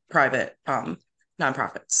private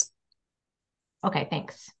nonprofits. Okay,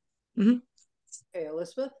 thanks. Okay,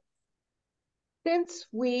 Elizabeth? Since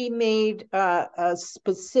we made a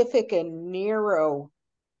specific and narrow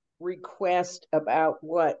request about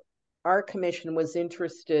what our commission was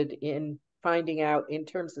interested in finding out in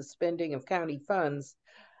terms of spending of county funds,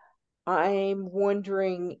 I'm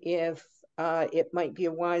wondering if it might be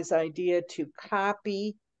a wise idea to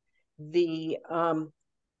copy the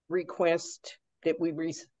request that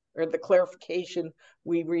or the clarification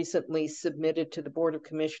we recently submitted to the Board of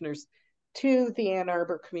Commissioners to the Ann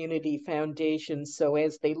Arbor Community Foundation. So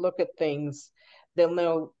as they look at things, they'll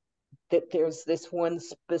know that there's this one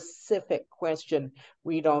specific question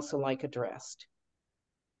we'd also like addressed.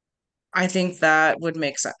 I think that would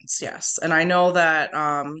make sense, yes. And I know that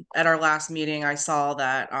at our last meeting, I saw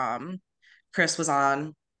that Chris was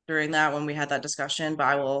on during that when we had that discussion,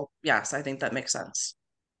 but yes, I think that makes sense.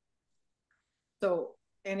 So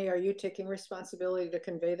Annie, are you taking responsibility to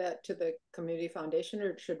convey that to the Community Foundation,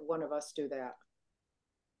 or should one of us do that?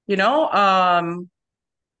 You know,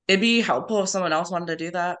 it'd be helpful if someone else wanted to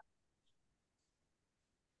do that.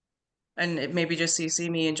 And maybe just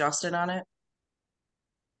CC me and Justin on it.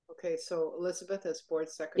 Okay, so Elizabeth as board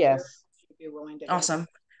secretary, yes, should be willing to. Awesome.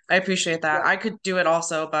 I appreciate that. Yeah. I could do it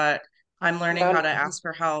also, but I'm learning how to ask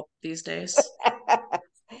for help these days.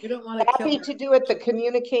 You don't want to happy to do it. The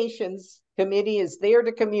communications committee is there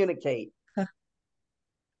to communicate.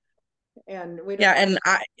 And we don't. Yeah, and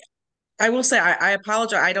I will say I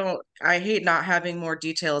apologize. I hate not having more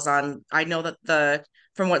details on. I know that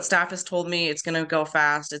from what staff has told me, it's going to go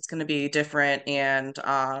fast. It's going to be different, and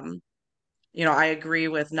you know, I agree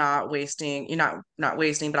with not wasting. Not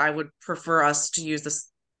wasting, but I would prefer us to use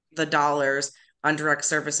the dollars on direct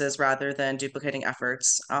services rather than duplicating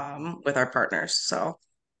efforts with our partners. So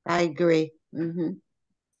I agree.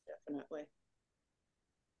 Definitely.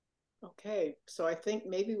 Okay, so I think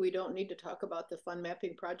maybe we don't need to talk about the fund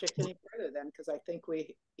mapping project any further then, because I think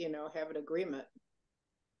we, have an agreement.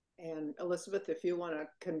 And Elizabeth, if you want to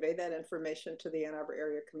convey that information to the Ann Arbor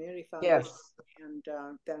Area Community Foundation, yes, and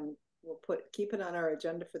then we'll keep it on our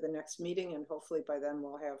agenda for the next meeting, and hopefully by then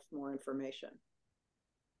we'll have more information.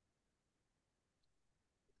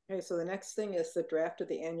 Okay, so the next thing is the draft of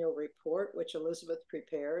the annual report, which Elizabeth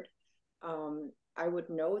prepared. I would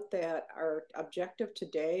note that our objective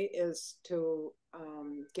today is to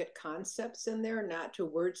get concepts in there, not to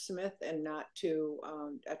wordsmith and not to,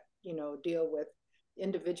 deal with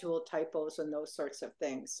individual typos and those sorts of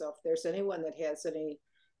things. So if there's anyone that has any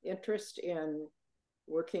interest in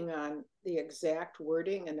working on the exact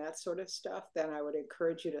wording and that sort of stuff, then I would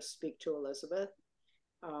encourage you to speak to Elizabeth.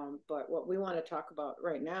 But what we want to talk about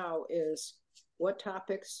right now is what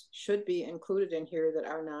topics should be included in here that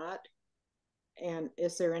are not, and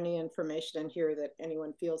is there any information in here that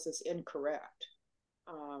anyone feels is incorrect?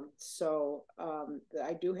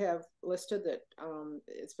 I do have listed that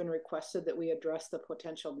it's been requested that we address the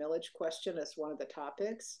potential millage question as one of the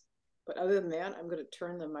topics. But other than that, I'm going to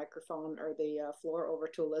turn the microphone or the floor over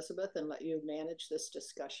to Elizabeth and let you manage this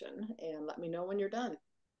discussion, and let me know when you're done.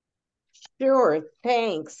 Sure,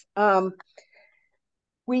 thanks.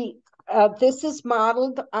 This is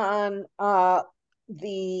modeled on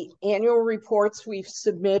the annual reports we've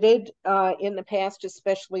submitted in the past,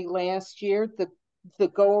 especially last year. The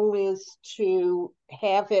goal is to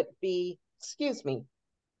have it be, excuse me,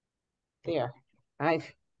 there, I've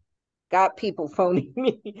got people phoning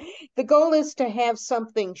me. The goal is to have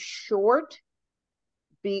something short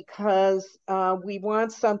because we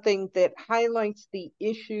want something that highlights the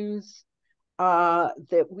issues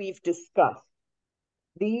that we've discussed.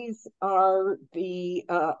 These are the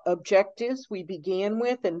objectives we began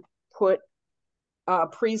with and put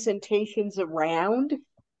presentations around.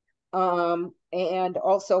 and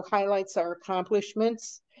also highlights our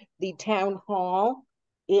accomplishments. The town hall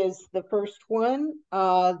is the first one.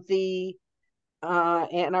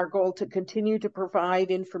 And our goal to continue to provide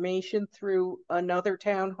information through another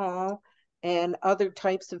town hall and other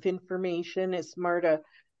types of information. As Marta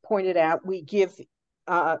pointed out, we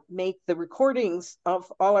make the recordings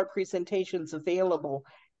of all our presentations available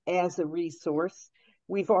as a resource.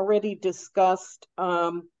 We've already discussed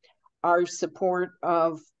our support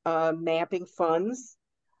of mapping funds.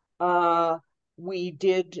 We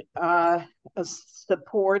did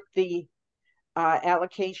support the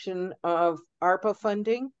allocation of ARPA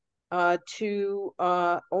funding to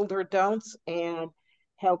older adults and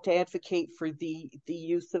helped advocate for the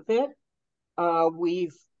use of it.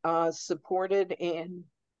 We've supported and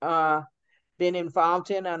been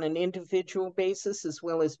involved in on an individual basis, as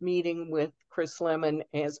well as meeting with Chris Lemon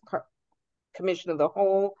as Commissioner of the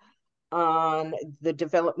Whole on the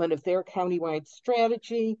development of their countywide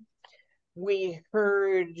strategy. We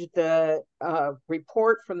heard the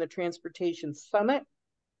report from the Transportation Summit,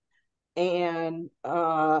 and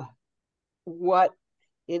what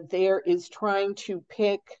there is trying to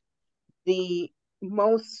pick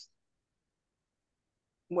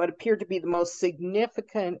what appeared to be the most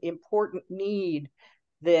significant, important need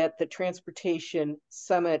that the Transportation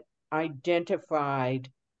Summit identified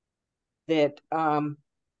that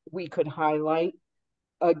we could highlight.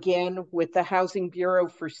 Again, with the Housing Bureau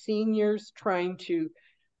for Seniors, trying to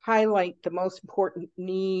highlight the most important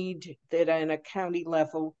need that on a county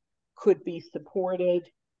level could be supported.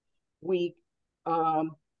 We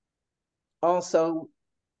also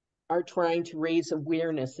are trying to raise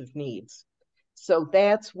awareness of needs. So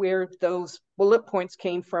that's where those bullet points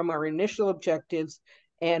came from, our initial objectives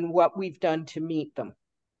and what we've done to meet them.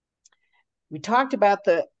 We talked about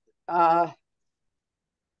the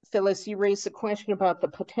Phyllis, you raised a question about the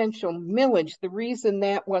potential millage. The reason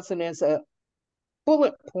that wasn't as a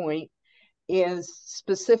bullet point is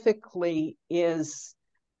specifically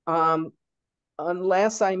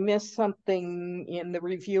unless I missed something in the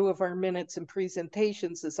review of our minutes and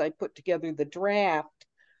presentations as I put together the draft,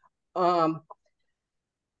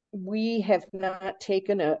 we have not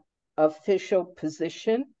taken an official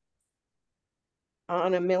position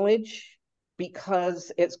on a millage,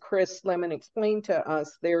 because as Chris Lemon explained to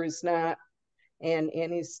us, there is not, and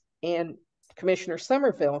Commissioner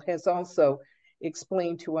Somerville has also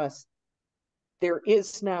explained to us, there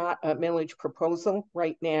is not a millage proposal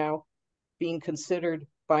right now being considered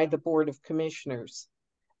by the Board of Commissioners.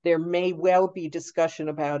 There may well be discussion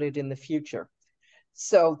about it in the future.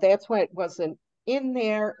 So that's why it wasn't in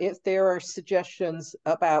there. If there are suggestions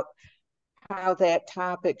about how that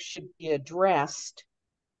topic should be addressed,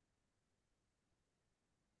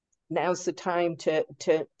 now's the time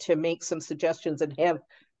to make some suggestions and have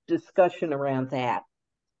discussion around that.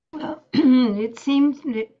 Well, it seems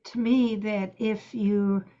to me that if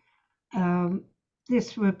you,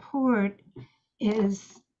 this report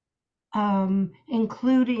is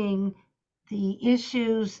including the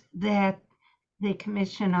issues that the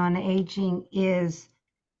Commission on Aging is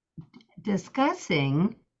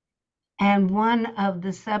discussing, and one of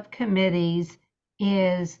the subcommittees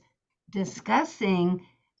is discussing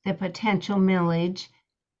the potential millage,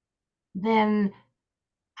 then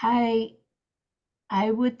I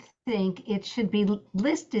would think it should be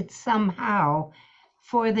listed somehow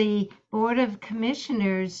for the Board of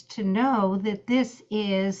Commissioners to know that this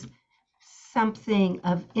is something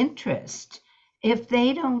of interest. If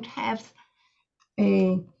they don't have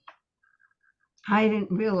I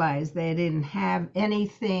didn't realize they didn't have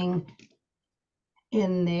anything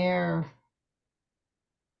in their,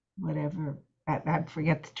 whatever, I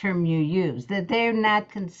forget the term you use, that they're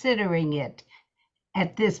not considering it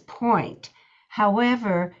at this point.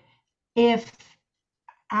 However, if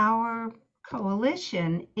our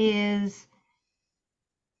coalition is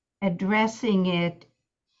addressing it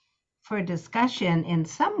for discussion in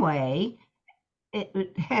some way,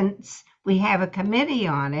 hence we have a committee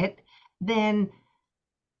on it, then,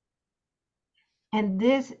 and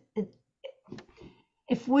this,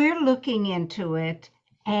 if we're looking into it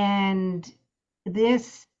and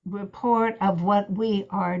this report of what we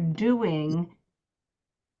are doing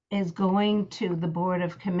is going to the Board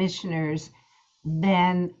of Commissioners,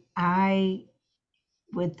 then I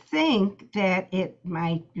would think that it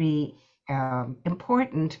might be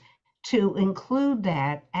important to include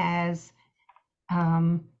that as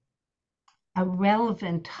a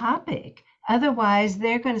relevant topic. Otherwise,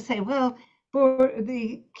 they're going to say, well, for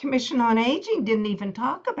the Commission on Aging didn't even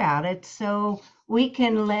talk about it, so we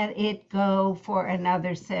can let it go for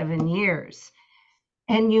another 7 years.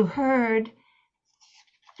 And you heard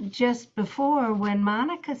just before when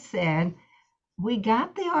Monica said, we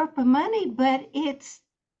got the ARPA money, but it's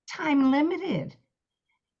time limited.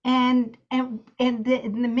 And in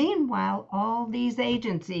the meanwhile, all these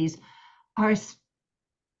agencies are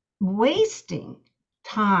wasting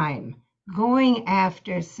time going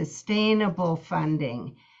after sustainable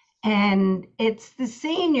funding. And it's the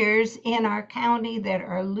seniors in our county that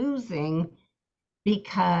are losing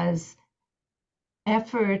because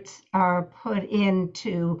efforts are put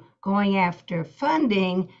into going after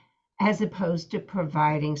funding as opposed to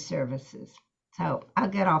providing services. So I'll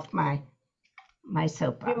get off my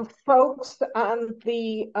soapbox. Do folks on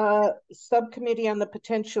the subcommittee on the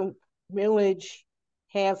potential millage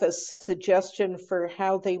have a suggestion for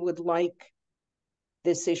how they would like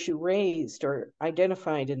this issue raised or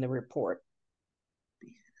identified in the report?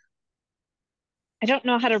 I don't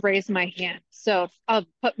know how to raise my hand, so I'll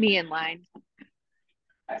put me in line.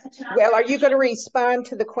 Well, are you going to respond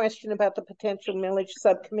to the question about the potential millage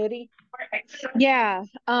subcommittee? Yeah,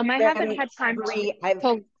 I haven't had time to...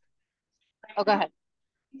 Oh, go ahead.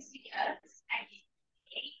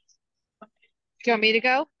 Do you want me to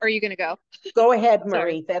go, or are you going to go? Go ahead,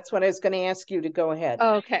 Marie. That's what I was going to ask you to go ahead.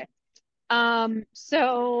 Okay.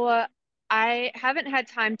 So I haven't had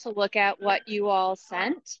time to look at what you all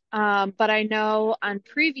sent, but I know on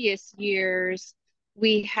previous years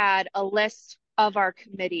we had a list of our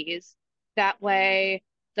committees. That way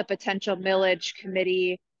the potential millage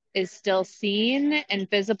committee is still seen and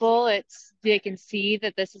visible. They can see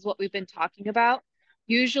that this is what we've been talking about.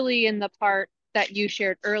 Usually in the part that you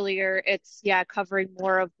shared earlier, it's covering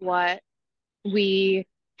more of what we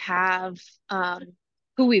have,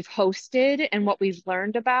 who we've hosted and what we've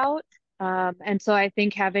learned about. And so I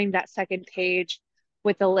think having that second page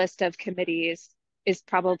with a list of committees is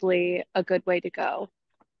probably a good way to go.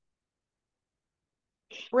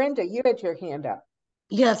 Brenda, you had your hand up.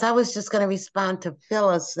 Yes, I was just going to respond to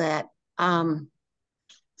Phyllis that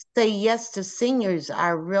Say Yes to Seniors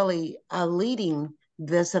are really leading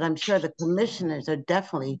this, and I'm sure the commissioners are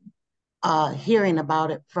definitely hearing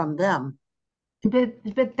about it from them.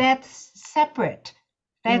 But that's separate.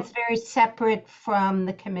 That's very separate from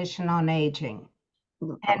the Commission on Aging.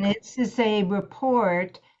 And this is a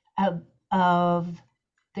report of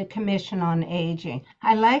the Commission on Aging.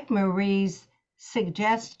 I like Marie's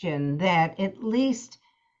suggestion that at least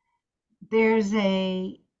there's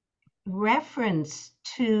a reference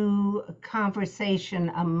to a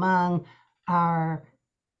conversation among our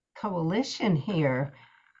coalition here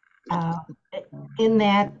in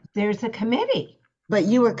that there's a committee. But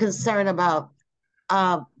you were concerned about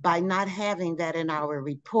by not having that in our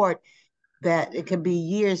report, that it could be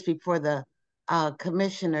years before the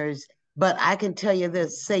commissioners. But I can tell you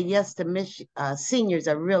this, Say Yes to Seniors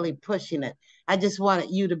are really pushing it. I just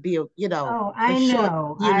wanted you to be, Oh, I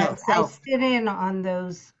know. I sit in on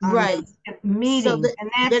those, those meetings, so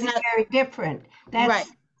and that's very different.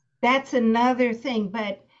 That's another thing.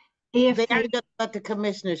 But if they aren't going to let the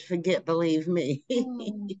commissioners forget, believe me.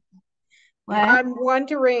 I'm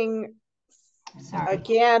wondering,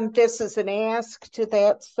 again, this is an ask to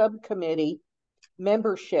that subcommittee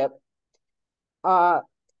membership.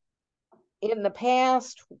 In the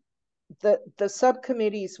past, the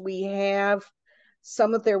subcommittees we have,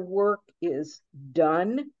 some of their work is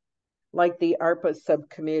done, like the ARPA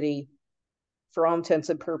subcommittee, for all intents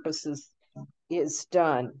and purposes, is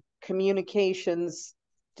done. Communications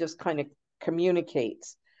just kind of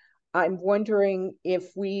communicates. I'm wondering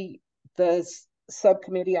if the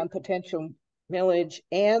subcommittee on potential millage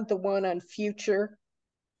and the one on future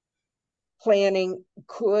planning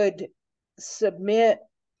could submit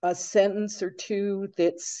a sentence or two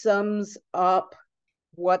that sums up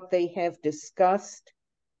what they have discussed,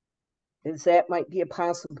 is that might be a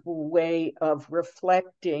possible way of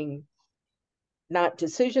reflecting not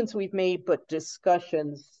decisions we've made, but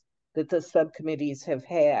discussions that the subcommittees have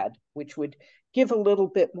had, which would give a little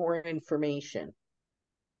bit more information.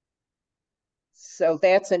 So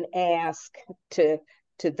that's an ask to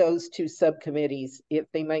those two subcommittees, if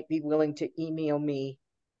they might be willing to email me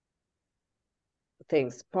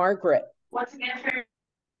things. Margaret. What's the answer?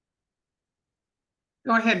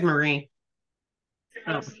 Go ahead, Marie.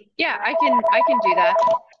 Yeah, I can do that.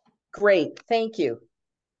 Great, thank you.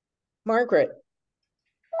 Margaret.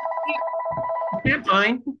 Yeah,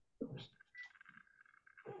 fine.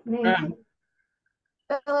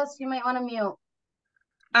 Phyllis, you might want to mute.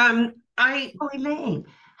 Elaine,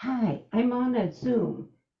 hi, I'm on a Zoom.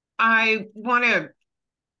 I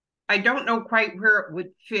don't know quite where it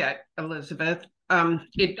would fit, Elizabeth.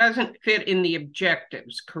 It doesn't fit in the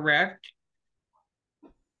objectives, correct?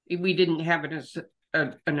 We didn't have it as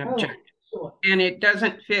an objective. and it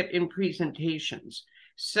doesn't fit in presentations.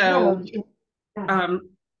 So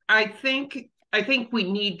I think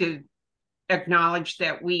we need to acknowledge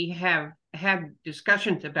that we have had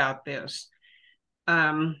discussions about this,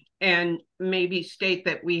 and maybe state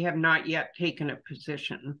that we have not yet taken a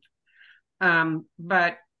position.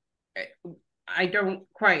 But I don't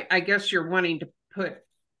quite, I guess you're wanting to put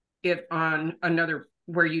it on another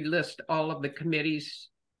where you list all of the committees.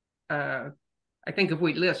 I think if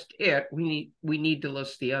we list it, we need to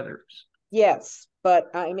list the others. Yes,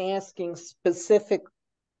 but I'm asking specific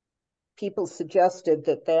people suggested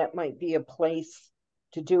that that might be a place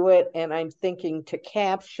to do it. And I'm thinking to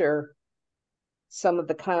capture some of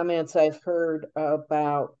the comments I've heard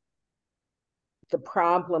about the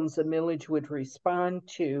problems a millage would respond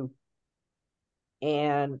to,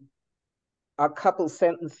 and a couple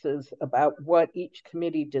sentences about what each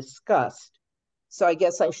committee discussed. So I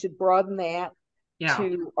guess I should broaden that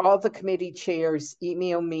to all the committee chairs.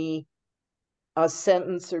 Email me a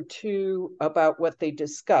sentence or two about what they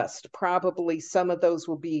discussed. Probably some of those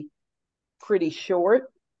will be pretty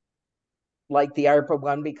short, like the ARPA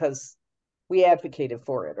one, because we advocated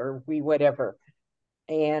for it, or we whatever.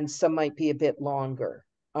 And some might be a bit longer.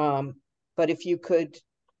 But if you could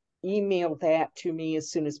email that to me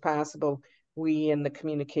as soon as possible, we in the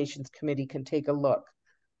communications committee can take a look.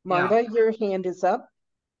 Marta, your hand is up.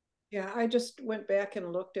 Yeah, I just went back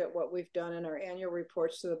and looked at what we've done in our annual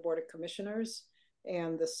reports to the Board of Commissioners.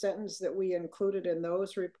 And the sentence that we included in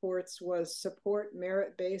those reports was support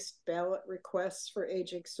merit-based ballot requests for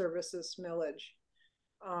aging services millage.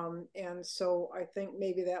 And so I think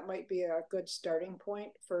maybe that might be a good starting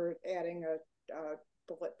point for adding a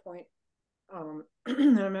bullet point.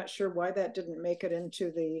 And I'm not sure why that didn't make it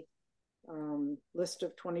into the list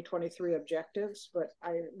of 2023 objectives, but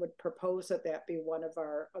I would propose that that be one of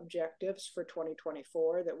our objectives for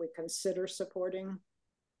 2024 that we consider supporting.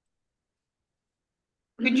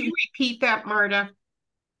 Could you repeat that, Marta?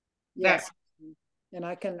 Yes. And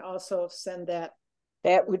I can also send that.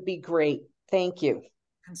 That would be great. Thank you.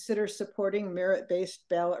 Consider supporting merit-based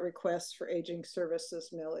ballot requests for aging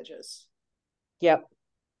services millages. Yep.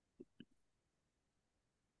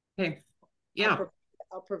 Okay. Yeah.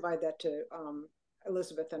 I'll provide that to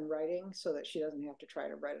Elizabeth in writing so that she doesn't have to try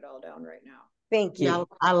to write it all down right now. Thank you. Yeah,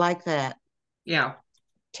 I like that. Yeah.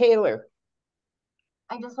 Taylor.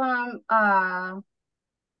 I just want to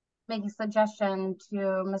make a suggestion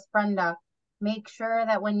to Miss Brenda. Make sure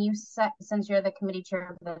that when you set, since you're the committee chair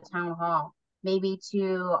of the town hall, maybe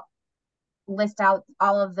to list out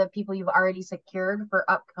all of the people you've already secured for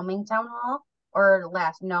upcoming town hall, or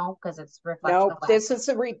last, no, because it's reflective. No, this is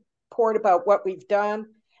a report about what we've done.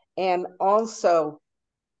 And also,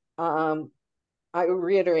 I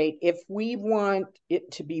reiterate, if we want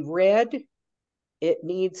it to be read, it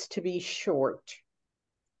needs to be short.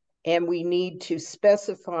 And we need to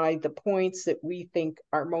specify the points that we think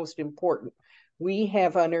are most important. We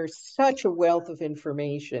have unearthed such a wealth of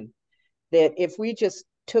information that if we just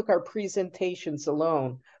took our presentations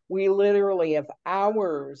alone, we literally have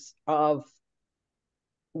hours of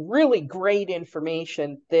really great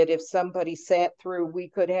information that if somebody sat through, we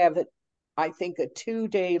could have it, I think, a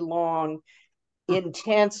 2-day long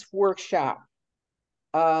intense workshop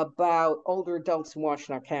about older adults in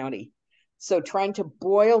Washtenaw County. So trying to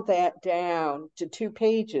boil that down to 2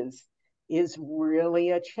 pages is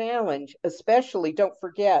really a challenge, especially, don't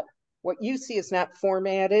forget, what you see is not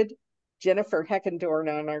formatted. Jennifer Heckendorn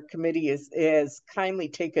on our committee is kindly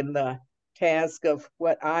taken the task of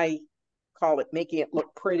what I call it, making it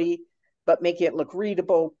look pretty, but making it look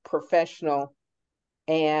readable, professional,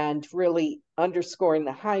 and really underscoring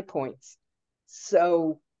the high points.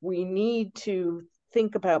 So we need to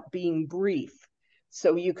think about being brief.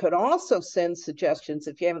 So you could also send suggestions,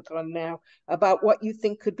 if you haven't done now, about what you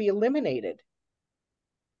think could be eliminated.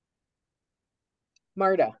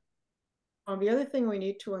 Marta. The other thing we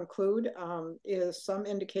need to include is some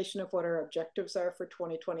indication of what our objectives are for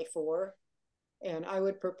 2024. And I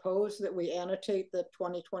would propose that we annotate the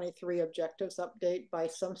 2023 objectives update by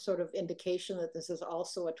some sort of indication that this is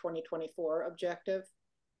also a 2024 objective,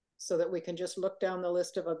 so that we can just look down the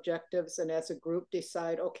list of objectives and as a group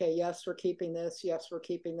decide, okay, yes, we're keeping this. Yes, we're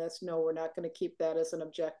keeping this. No, we're not going to keep that as an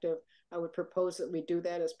objective. I would propose that we do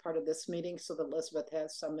that as part of this meeting so that Elizabeth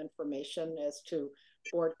has some information as to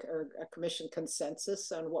board or a commission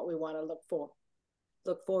consensus on what we want to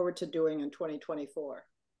look forward to doing in 2024.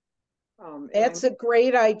 That's a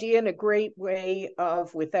great idea and a great way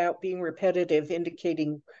of, without being repetitive,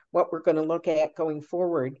 indicating what we're going to look at going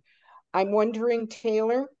forward. I'm wondering,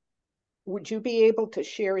 Taylor, would you be able to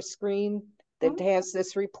share a screen that has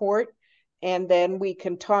this report? and then we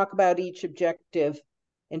can talk about each objective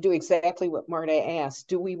and do exactly what Marta asked.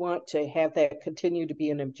 Do we want to have that continue to be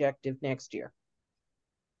an objective next year?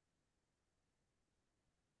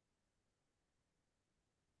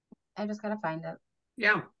 I just gotta find it.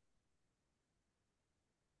 Yeah.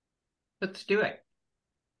 Let's do it.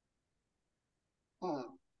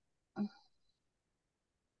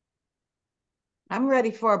 I'm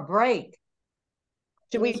ready for a break.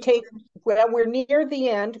 Do we take, well, we're near the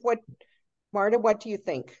end. What, Marta, what do you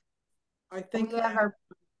think? I think we have our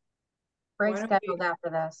break why don't scheduled after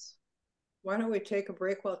this. Why don't we take a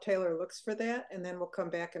break while Taylor looks for that, and then we'll come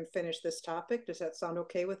back and finish this topic? Does that sound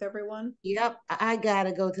okay with everyone? Yep, I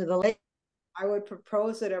gotta go to the lake. I would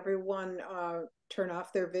propose that everyone turn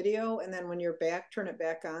off their video, and then when you're back, turn it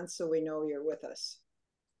back on so we know you're with us.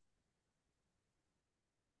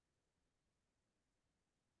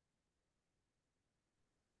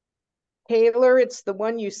 Taylor, it's the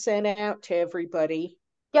one you sent out to everybody.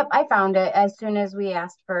 Yep, I found it as soon as we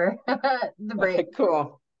asked for the break. Okay,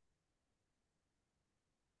 cool.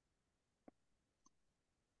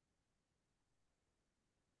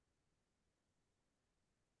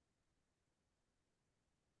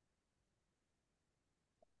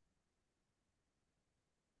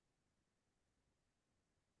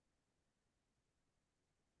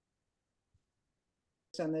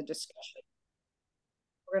 And the discussion.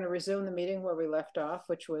 We're going to resume the meeting where we left off,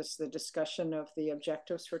 which was the discussion of the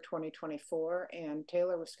objectives for 2024. And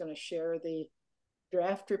Taylor was going to share the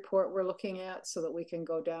draft report we're looking at so that we can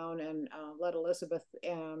go down and let Elizabeth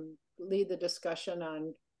lead the discussion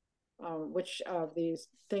on which of these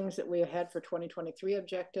things that we had for 2023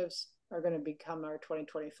 objectives are going to become our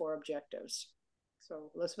 2024 objectives.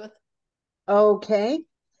 So Elizabeth? Okay.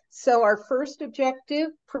 So our first objective,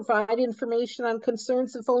 provide information on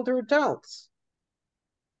concerns of older adults.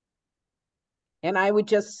 And I would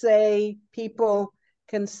just say people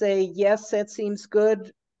can say, yes, that seems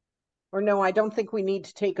good. Or no, I don't think we need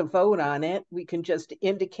to take a vote on it. We can just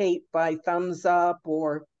indicate by thumbs up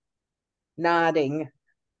or nodding.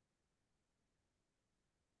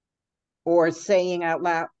 Or saying out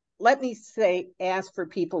loud. Let me ask for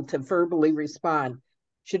people to verbally respond.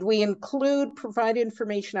 Should we include provide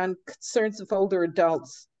information on concerns of older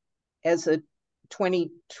adults as a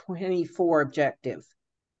 2024 objective?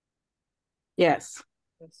 Yes.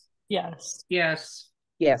 Yes. Yes.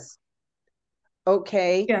 Yes.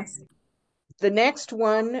 Okay. Yes. The next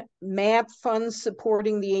one, map funds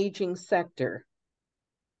supporting the aging sector.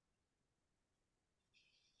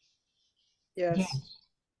 Yes.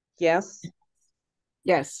 Yes.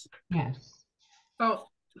 Yes. Yes. Oh,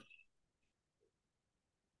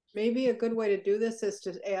 Maybe a good way to do this is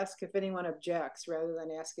to ask if anyone objects rather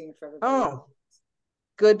than asking for everybody. Oh,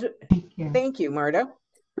 good. Thank you, Marta.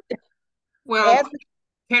 well,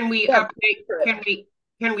 can we update?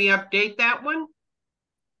 Can we update that one?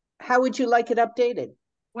 How would you like it updated?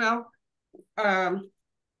 Well,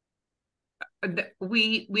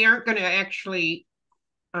 we aren't going to actually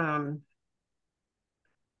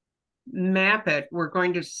map it. We're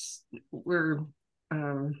going to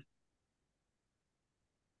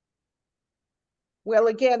well,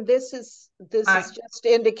 again, this is just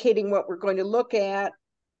indicating what we're going to look at.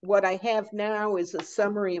 What I have now is a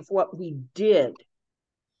summary of what we did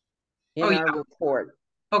in our report.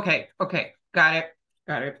 Okay. Got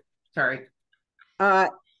it. Sorry.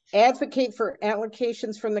 Advocate for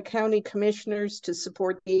allocations from the county commissioners to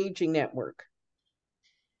support the aging network.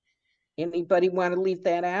 Anybody want to leave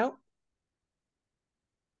that out?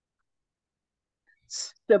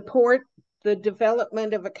 Support the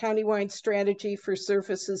development of a countywide strategy for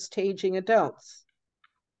services to aging adults.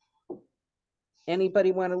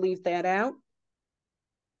 Anybody want to leave that out?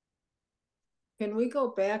 Can we go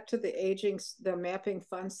back to the mapping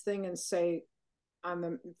funds thing and say on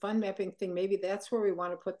the fund mapping thing, maybe that's where we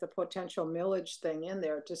want to put the potential millage thing in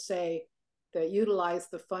there to say that utilize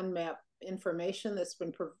the fund map information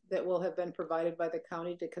that will have been provided by the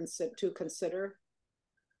county to consider.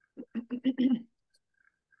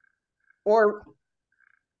 Or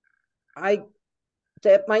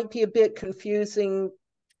that might be a bit confusing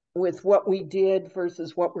with what we did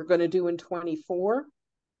versus what we're going to do in 24.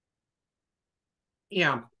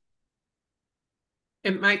 Yeah.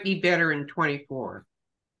 It might be better in 24.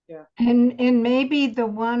 Yeah. And maybe the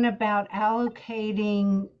one about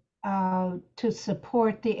allocating to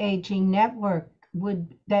support the aging network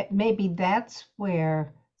that's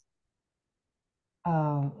where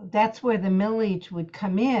the millage would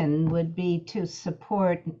come in, would be to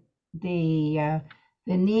support the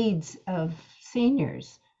needs of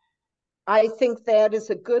seniors. I think that is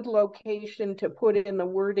a good location to put in the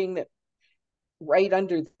wording that right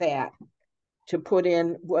under that. to put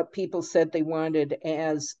in what people said they wanted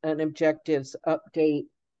as an objectives update.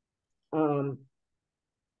 And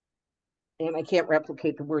I can't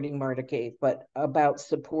replicate the wording Marta gave, but about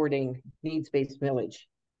supporting needs-based millage.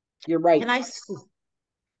 You're right.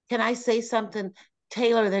 Can I say something?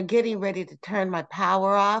 Taylor, they're getting ready to turn my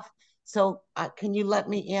power off. So can you let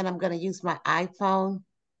me in? I'm going to use my iPhone.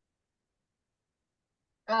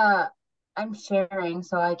 I'm sharing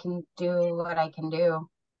so I can do what I can do.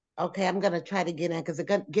 Okay, I'm going to try to get in because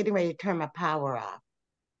they're getting ready to turn my power off.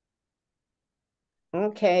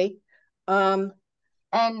 Okay. And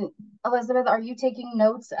Elizabeth, are you taking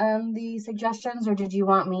notes on the suggestions or did you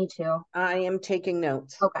want me to? I am taking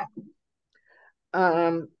notes. Okay.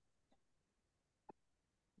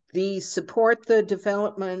 Support the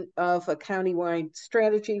development of a countywide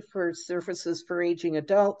strategy for services for aging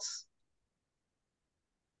adults.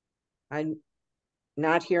 I'm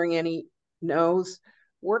not hearing any no's.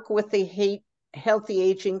 Work with the Healthy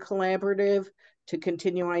Aging Collaborative to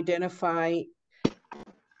continue identify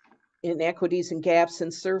inequities and gaps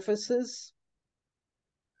in services.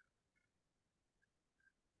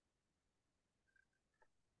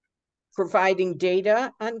 Providing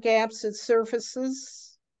data on gaps in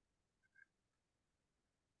services.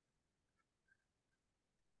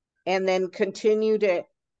 And then continue to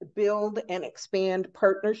build and expand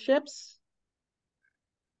partnerships.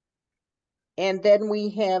 And then we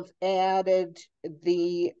have added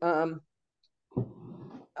the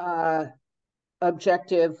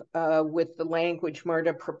objective with the language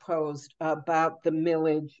Marta proposed about the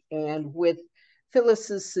millage, and with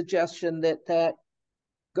Phyllis's suggestion that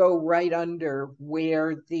go right under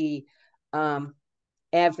where the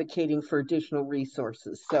advocating for additional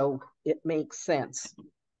resources. So it makes sense.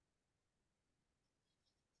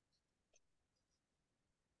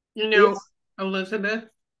 You know, Elizabeth?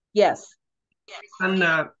 Yes. On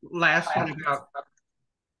the last one about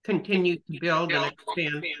continue to build and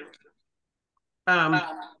expand.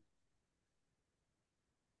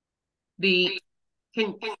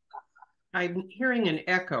 I'm hearing an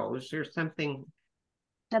echo. Is there something?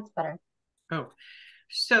 That's better. Oh,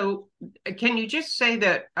 so can you just say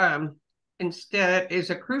that instead is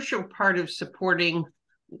a crucial part of supporting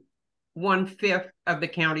 1/5 of the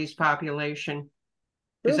county's population?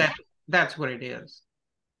 Is that's what it is?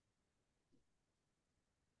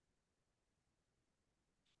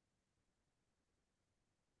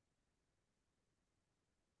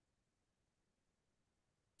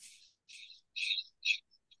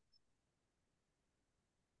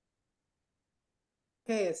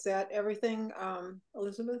 Okay, is that everything,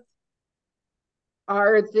 Elizabeth?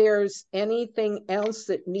 Are there's anything else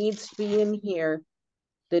that needs to be in here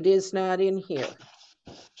that is not in here?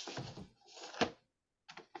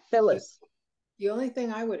 Phyllis. The only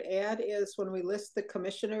thing I would add is when we list the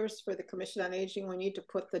commissioners for the Commission on Aging, we need to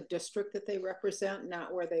put the district that they represent,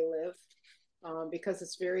 not where they live, because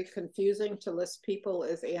it's very confusing to list people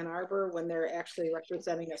as Ann Arbor when they're actually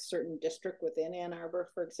representing a certain district within Ann Arbor,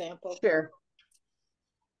 for example. Sure.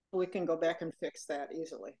 We can go back and fix that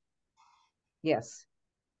easily. Yes.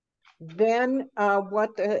 Then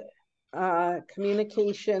what the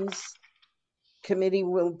communications committee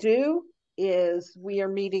will do is we are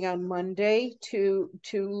meeting on Monday to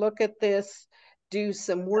look at this, do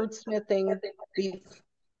some wordsmithing.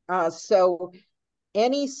 So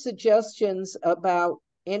any suggestions about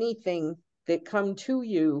anything that come to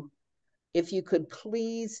you, if you could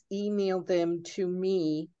please email them to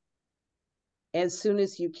me as soon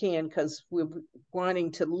as you can, because we're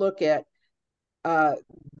wanting to look at a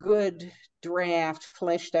good draft,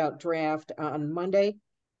 fleshed out draft on Monday.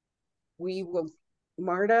 We will,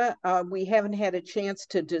 Marta, we haven't had a chance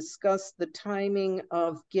to discuss the timing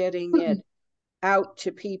of getting it out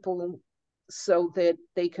to people so that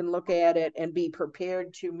they can look at it and be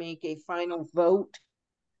prepared to make a final vote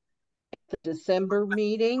at the December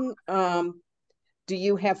meeting. Do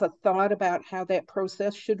you have a thought about how that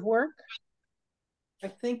process should work? I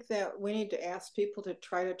think that we need to ask people to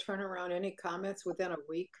try to turn around any comments within a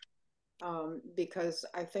week, because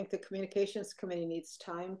I think the communications committee needs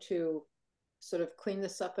time to sort of clean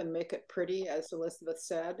this up and make it pretty, as Elizabeth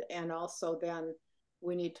said, and also then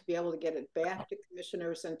we need to be able to get it back to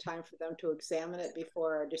commissioners in time for them to examine it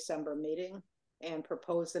before our December meeting and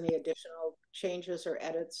propose any additional changes or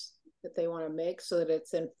edits that they want to make so that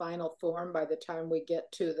it's in final form by the time we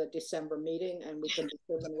get to the December meeting, and we can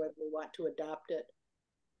determine whether we want to adopt it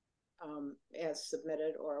as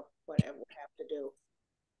submitted or whatever we have to do.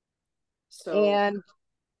 So, and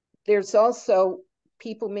there's also,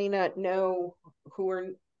 people may not know who are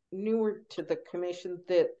newer to the commission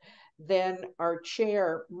that then our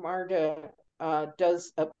chair, Marta,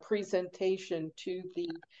 does a presentation to the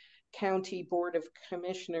County Board of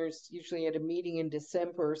Commissioners, usually at a meeting in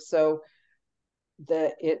December. So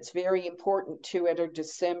it's very important to, at our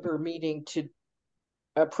December meeting, to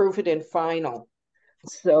approve it in final.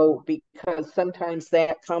 So, because sometimes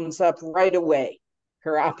that comes up right away,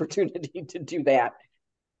 her opportunity to do that.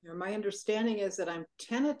 My understanding is that I'm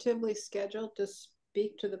tentatively scheduled to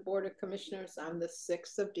speak to the Board of Commissioners on the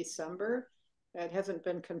 6th of December. It hasn't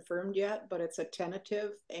been confirmed yet, but it's a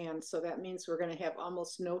tentative. And so that means we're going to have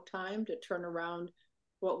almost no time to turn around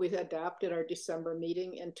what we adopted our December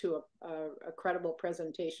meeting into a credible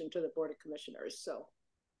presentation to the Board of Commissioners. So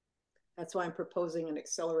that's why I'm proposing an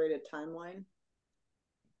accelerated timeline.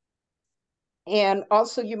 And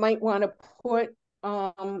also you might want to put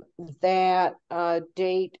that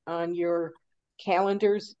date on your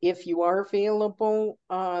calendars if you are available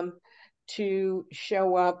to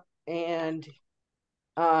show up, and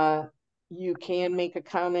you can make a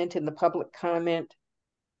comment in the public comment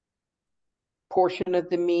portion of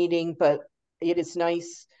the meeting, but it is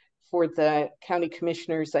nice for the county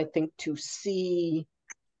commissioners, I think, to see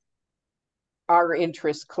our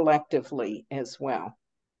interests collectively as well.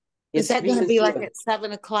 Is that going to be like at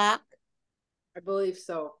 7 o'clock? I believe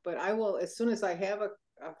so, but I will, as soon as I have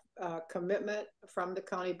a commitment from the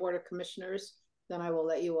County Board of Commissioners, then I will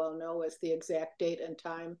let you all know as the exact date and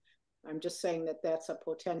time. I'm just saying that that's a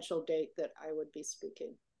potential date that I would be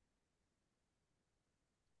speaking.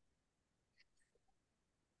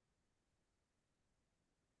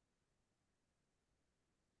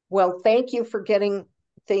 Well, thank you for getting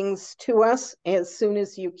things to us as soon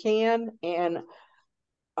as you can. And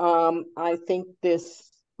I think this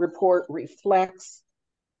report reflects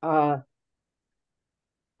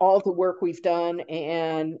all the work we've done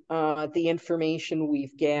and the information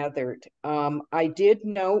we've gathered. I did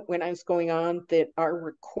note when I was going on that our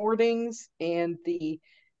recordings and the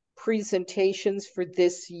presentations for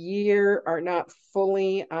this year are not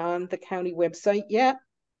fully on the county website yet.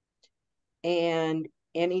 And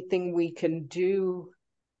anything we can do,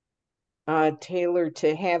 Taylor,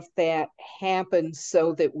 to have that happen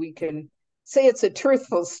so that we can say it's a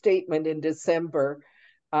truthful statement in December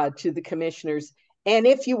to the commissioners. And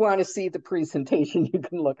if you want to see the presentation, you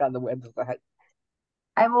can look on the website.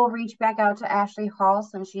 I will reach back out to Ashley Hall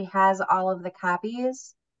since she has all of the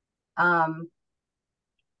copies. So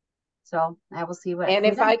I will see what. And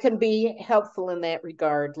if I can be helpful in that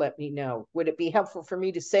regard, let me know. Would it be helpful for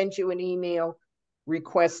me to send you an email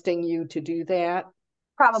requesting you to do that?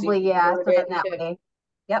 Probably, yeah. So then that way.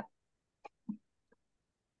 Yep.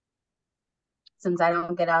 Since I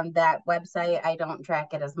don't get on that website, I don't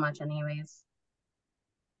track it as much anyways.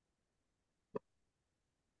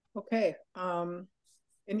 Okay.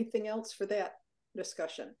 Anything else for that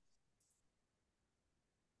discussion?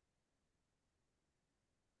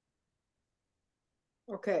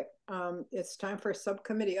 Okay, it's time for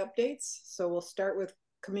subcommittee updates. So we'll start with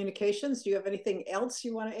communications. Do you have anything else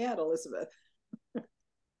you want to add, Elizabeth?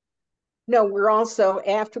 No, we're also,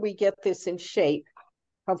 after we get this in shape,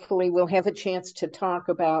 hopefully we'll have a chance to talk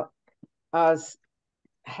about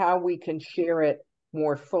how we can share it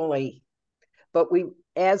more fully. But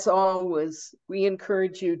as always, we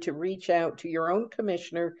encourage you to reach out to your own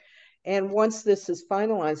commissioner. And once this is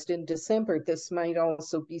finalized in December, this might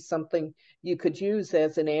also be something you could use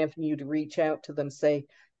as an avenue to reach out to them, say,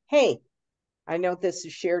 hey, I know this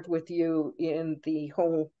is shared with you in the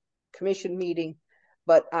whole commission meeting,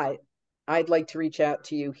 but I'd like to reach out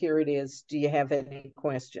to you. Here it is. Do you have any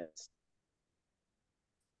questions?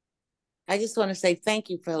 I just want to say thank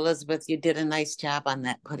you for Elizabeth. You did a nice job on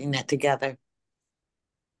that, putting that together.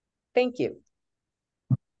 Thank you.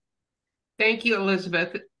 Thank you,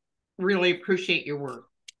 Elizabeth. Really appreciate your work.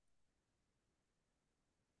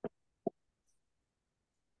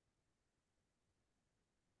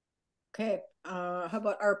 Okay, how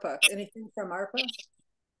about ARPA? Anything from ARPA?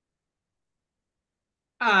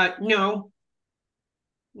 No.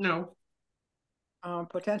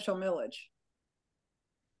 Potential millage.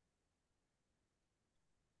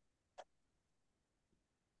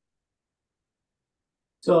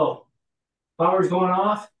 So, power's going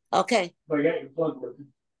off. Okay. But I got your plug working.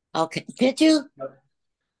 Okay. Did you?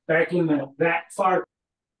 Back in that far.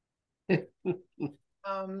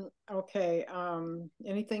 Okay.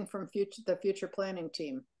 Anything from the future planning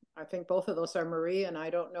team? I think both of those are Marie, and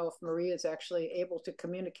I don't know if Marie is actually able to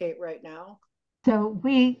communicate right now. So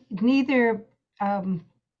neither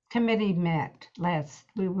committee met last.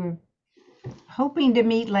 We were hoping to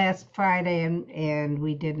meet last Friday, and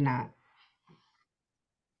we did not.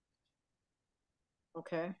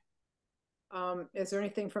 Okay. Is there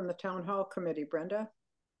anything from the town hall committee, Brenda?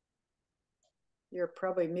 You're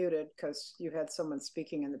probably muted because you had someone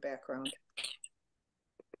speaking in the background.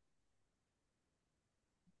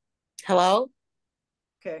 Hello?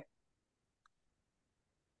 Okay.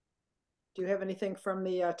 Do you have anything from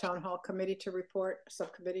the town hall committee to report,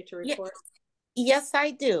 subcommittee to report? Yes,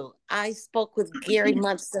 I do. I spoke with Gary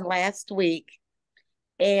Munson last week,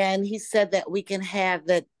 and he said that we can have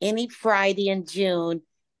that any Friday in June.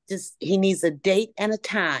 Just he needs a date and a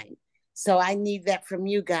time. So I need that from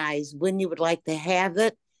you guys, when you would like to have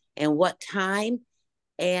it and what time.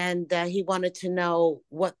 And he wanted to know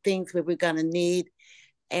what things we were going to need.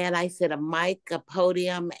 And I said a mic, a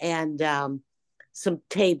podium, and some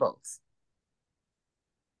tables.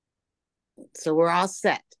 So we're all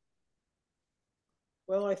set.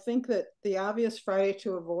 Well, I think that the obvious Friday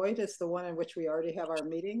to avoid is the one in which we already have our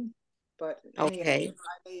meeting. But any Okay.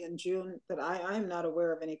 Friday in June that I'm not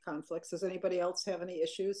aware of any conflicts. Does anybody else have any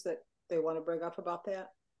issues that they want to bring up about that?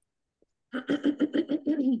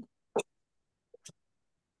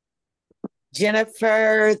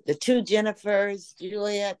 Jennifer, the two Jennifers,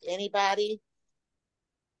 Juliet, anybody?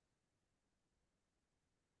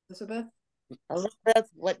 Elizabeth? Elizabeth,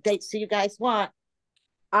 what dates do you guys want?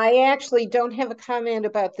 I actually don't have a comment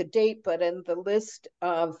about the date, but in the list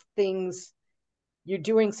of things you're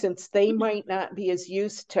doing, since they might not be as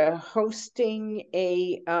used to hosting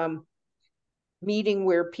a meeting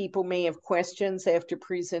where people may have questions after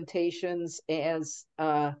presentations as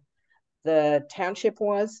the township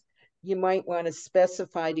was, you might want to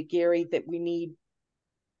specify to Gary that we need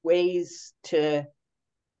ways to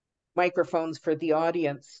microphones for the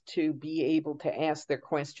audience to be able to ask their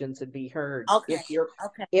questions and be heard. Okay.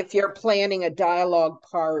 If you're planning a dialogue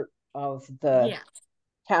part of the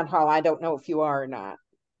town hall, I don't know if you are or not.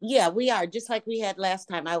 Yeah, we are, just like we had last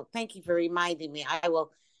time. I thank you for reminding me. I will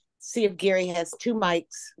see if Gary has two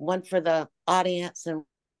mics, one for the audience and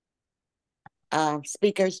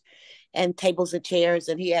speakers, and tables and chairs.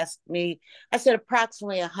 And he asked me, I said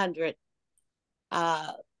approximately 100.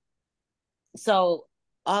 So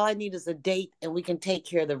all I need is a date and we can take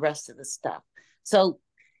care of the rest of the stuff. So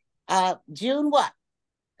June what?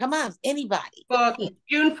 Come on, anybody. Well,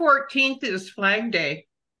 June 14th is Flag Day.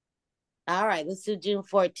 All right, let's do June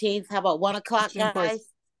 14th. How about 1 o'clock, guys?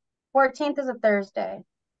 14th is a Thursday.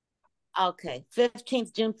 Okay,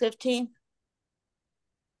 15th, June 15th.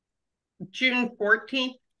 June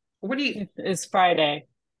 14th. What do you? It's Friday.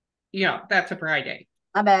 Yeah, that's a Friday.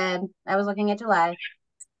 My bad. I was looking at July.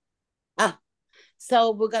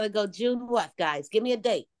 So we're gonna go June what, guys? Give me a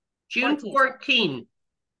date. June 14th.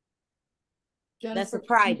 That's a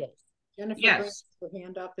Friday. Jennifer, yes. Her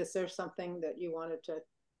hand up. Is there something that you wanted to?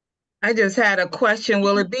 I just had a question.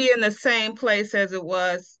 Will it be in the same place as it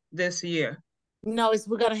was this year? No,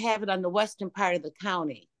 we're gonna have it on the western part of the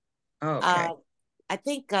county. Okay. I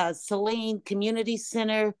think Saline Community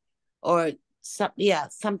Center or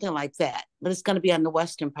something like that. But it's gonna be on the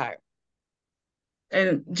western part.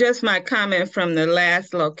 And just my comment from the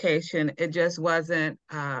last location, it just wasn't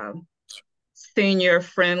senior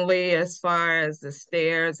friendly as far as the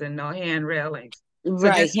stairs and no hand railings.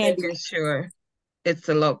 Right. So just making sure it's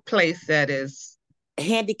a place that is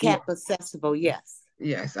handicap accessible. Yes.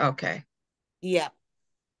 Yes. Okay. Yeah.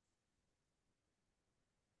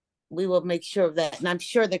 We will make sure of that. And I'm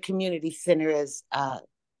sure the community center is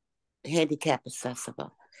handicap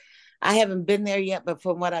accessible. I haven't been there yet, but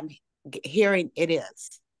from what I'm hearing, it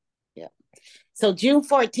is. Yeah. So June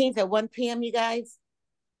 14th at 1 p.m., you guys?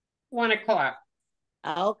 1 o'clock.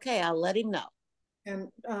 Okay, I'll let him know. And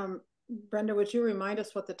Brenda, would you remind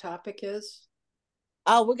us what the topic is?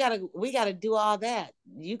 Oh, we gotta do all that.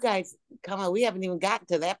 You guys, come on, we haven't even gotten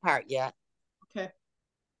to that part yet. Okay.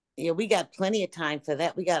 Yeah, we got plenty of time for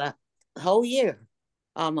that. We got a whole year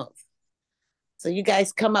almost. So you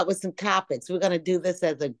guys come up with some topics. We're gonna do this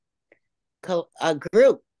as a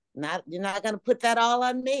group. You're not gonna put that all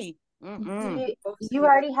on me. You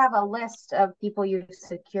already have a list of people you've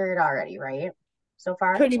secured already, right? So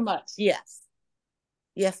far? Pretty much, yes.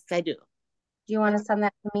 Yes, I do. Do you want to send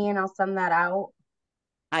that to me and I'll send that out?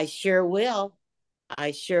 I sure will.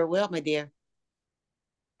 I sure will, my dear.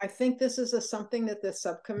 I think this is something that the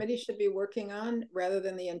subcommittee should be working on rather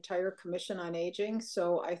than the entire Commission on Aging.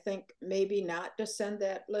 So I think maybe not to send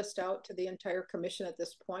that list out to the entire commission at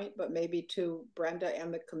this point, but maybe to Brenda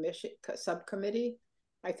and the subcommittee.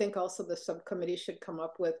 I think also the subcommittee should come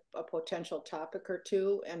up with a potential topic or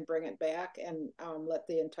two and bring it back and let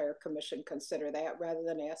the entire commission consider that rather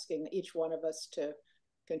than asking each one of us to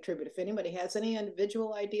contribute. If anybody has any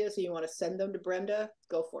individual ideas and you want to send them to Brenda,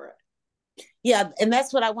 go for it. Yeah, and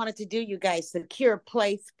that's what I wanted to do, you guys. Secure a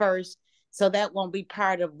place first, so that won't be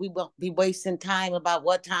we won't be wasting time about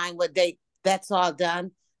what time, what date. that's all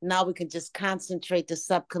done. Now we can just concentrate the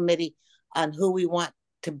subcommittee on who we want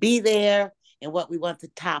to be there and what we want the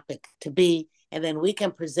topic to be, and then we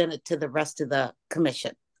can present it to the rest of the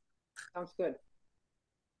commission. Sounds good.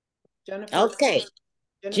 Jennifer. Okay.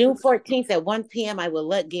 Jennifer, June 14th at 1 p.m. I will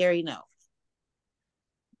let Gary know.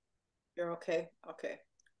 You're okay? Okay.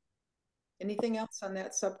 Anything else on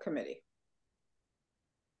that subcommittee?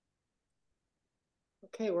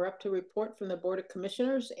 Okay, we're up to report from the Board of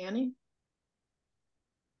Commissioners. Annie?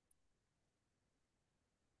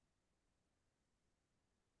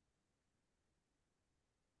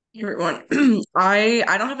 Everyone, I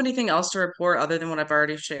don't have anything else to report other than what I've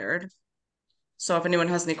already shared. So if anyone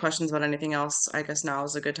has any questions about anything else, I guess now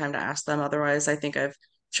is a good time to ask them. Otherwise, I think I've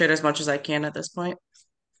shared as much as I can at this point.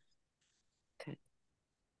 Okay.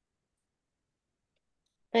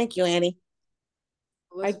 Thank you, Annie.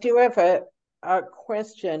 I do have a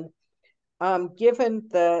question. Given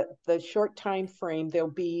the short time frame, there'll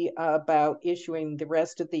be about issuing the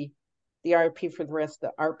rest of the RFP for the rest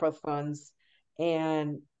of the ARPA funds.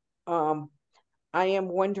 And I am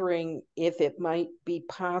wondering if it might be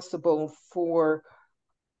possible for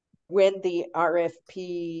when the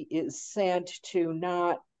RFP is sent to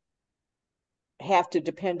not have to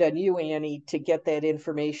depend on you, Annie, to get that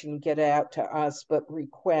information, get it out to us, but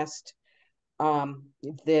request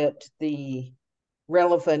that the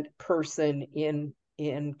relevant person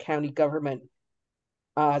in county government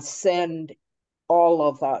send all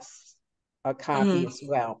of us a copy as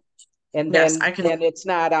well. And yes, then it's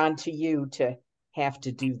not on to you to have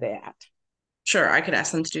to do that. Sure, I could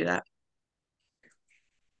ask them to do that.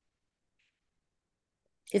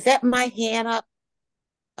 Is that my hand up?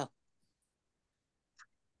 Oh.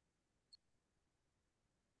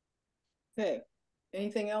 Okay.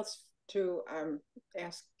 Anything else to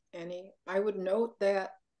ask Annie? I would note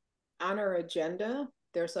that on our agenda,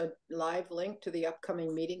 there's a live link to the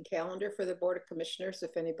upcoming meeting calendar for the Board of Commissioners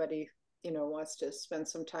if anybody wants to spend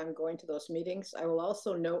some time going to those meetings. I will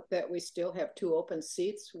also note that we still have 2 open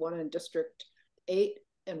seats, one in District 8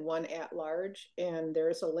 and one at large. And there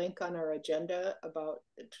is a link on our agenda about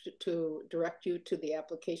to direct you to the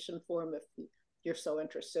application form if you're so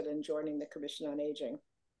interested in joining the Commission on Aging.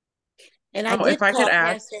 And I did call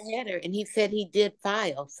Pastor Header, and he said he did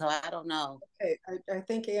file, so I don't know. Okay, I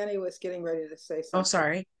think Annie was getting ready to say something. Oh,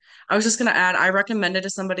 sorry. I was just going to add, I recommended to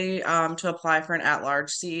somebody to apply for an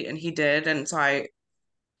at-large seat, and he did. And so I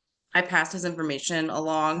passed his information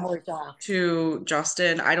along to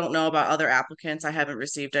Justin. I don't know about other applicants. I haven't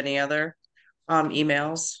received any other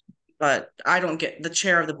emails, but I don't get, the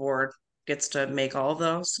chair of the board gets to make all of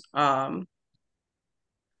those.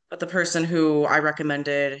 But the person who I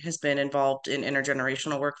recommended has been involved in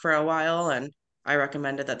intergenerational work for a while, and I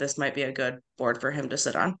recommended that this might be a good board for him to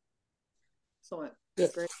sit on. Excellent.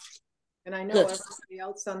 Great. And I know everybody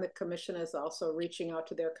else on the commission is also reaching out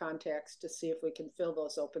to their contacts to see if we can fill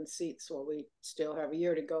those open seats while we still have a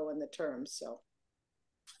year to go in the term. So,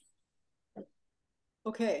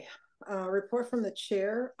 okay. Report from the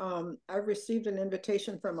chair. I've received an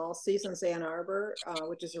invitation from All Seasons Ann Arbor,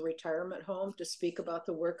 which is a retirement home, to speak about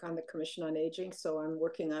the work on the Commission on Aging. So I'm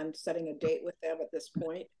working on setting a date with them at this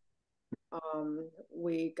point.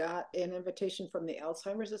 We got an invitation from the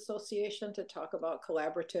Alzheimer's Association to talk about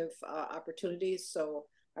collaborative opportunities. So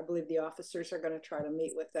I believe the officers are going to try to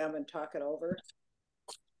meet with them and talk it over.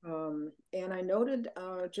 And I noted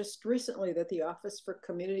just recently that the Office for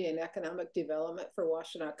Community and Economic Development for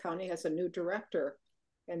Washtenaw County has a new director.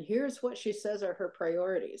 And here's what she says are her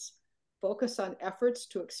priorities: focus on efforts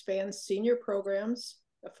to expand senior programs,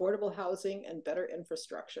 affordable housing, and better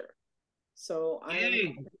infrastructure. So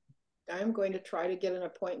I'm going to try to get an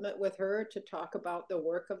appointment with her to talk about the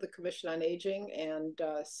work of the Commission on Aging and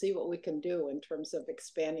see what we can do in terms of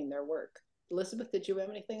expanding their work. Elizabeth, did you have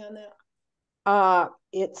anything on that?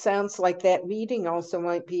 It sounds like that meeting also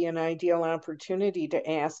might be an ideal opportunity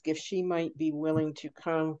to ask if she might be willing to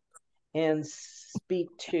come and speak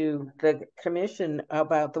to the commission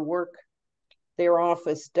about the work their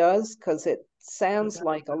office does, because it sounds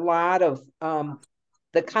like a lot of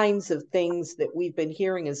the kinds of things that we've been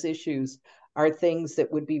hearing as issues are things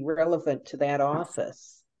that would be relevant to that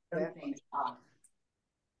office.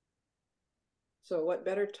 So what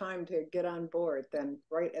better time to get on board than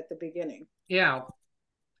right at the beginning? Yeah,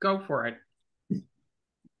 go for it.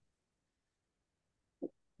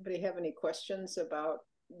 Anybody have any questions about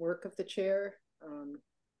work of the chair?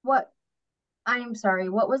 I'm sorry,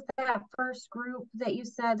 what was that first group that you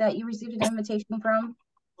said that you received an invitation from?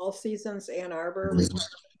 All Seasons Ann Arbor.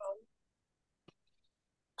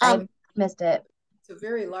 I missed it. It's a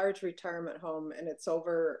very large retirement home, and it's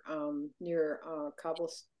over near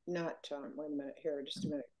not wait a minute here, just a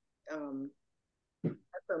minute.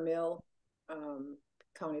 Parker Mill,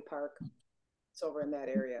 County Park. It's over in that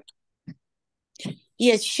area.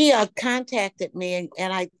 Yes, she contacted me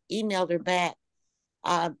and I emailed her back.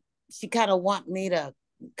 She kind of want me to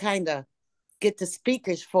kind of get the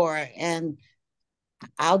speakers for her, and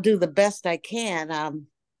I'll do the best I can.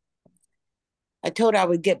 I told her I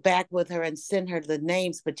would get back with her and send her the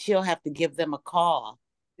names, but she'll have to give them a call.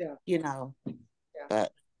 Yeah. You know. Yeah.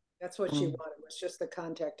 But that's what she wanted, was just the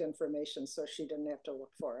contact information so she didn't have to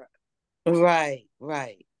look for it. Right,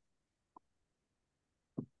 right.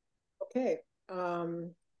 Okay.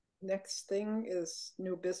 Next thing is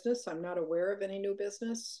new business. I'm not aware of any new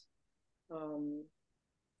business.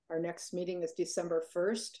 Our next meeting is December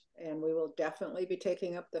 1st, and we will definitely be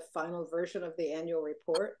taking up the final version of the annual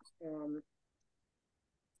report.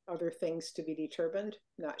 Other things to be determined.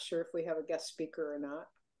 Not sure if we have a guest speaker or not.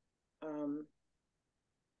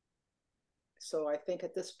 So I think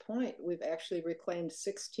at this point, we've actually reclaimed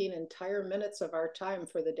 16 entire minutes of our time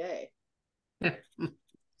for the day.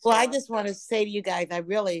 Well, I just want to say to you guys, I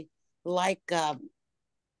really like the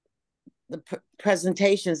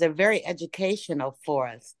presentations. They're very educational for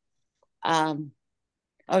us.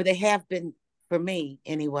 Or they have been for me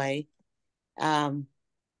anyway. And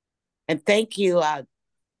thank you,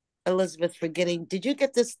 Elizabeth, for did you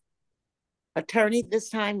get this attorney this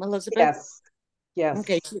time, Elizabeth? Yes. Yes.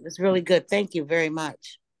 Okay, she was really good. Thank you very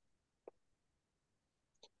much.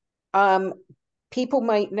 People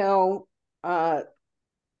might know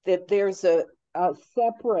that there's a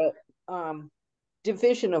separate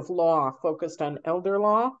division of law focused on elder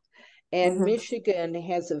law, and Michigan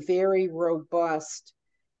has a very robust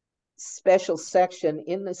special section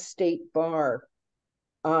in the state bar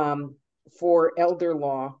for elder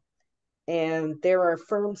law. And there are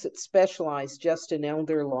firms that specialize just in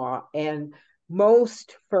elder law, and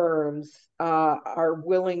most firms are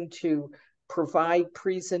willing to provide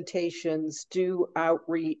presentations, do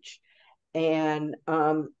outreach, and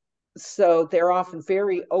so they're often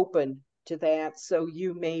very open to that. So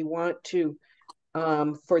you may want to,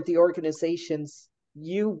 for the organizations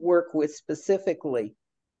you work with specifically,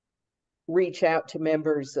 reach out to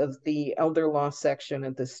members of the elder law section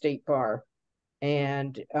of the state bar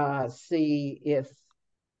and see if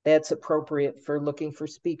that's appropriate for looking for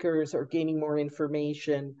speakers or gaining more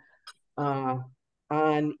information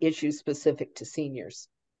on issues specific to seniors.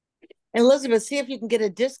 Elizabeth, see if you can get a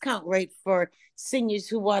discount rate for seniors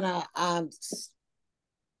who want to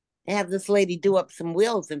have this lady do up some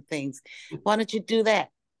wills and things. Why don't you do that?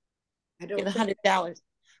 Get $100.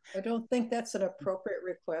 I don't think that's an appropriate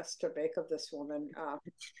request to make of this woman.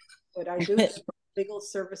 But I do think Legal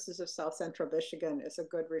Services of South Central Michigan is a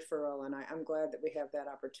good referral, and I'm glad that we have that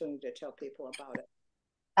opportunity to tell people about it.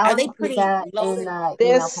 Are they pretty low?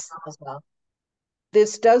 As well.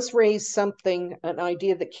 This does raise something, an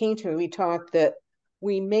idea that came to me. We talked that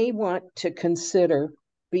we may want to consider,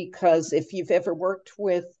 because if you've ever worked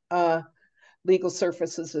with Legal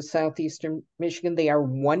Services of Southeastern Michigan, they are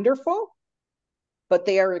wonderful, but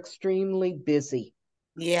they are extremely busy.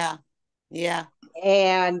 Yeah, yeah.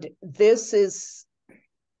 And this is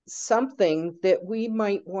something that we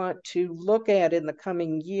might want to look at in the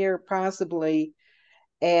coming year, possibly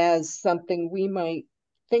as something we might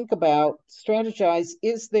think about, strategize.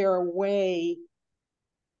 Is there a way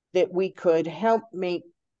that we could help make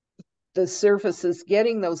the services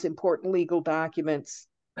getting those important legal documents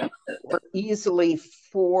more easily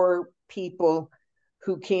for people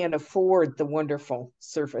who can't afford the wonderful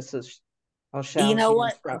services? You know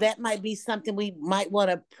what? That might be something we might want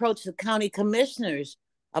to approach the county commissioners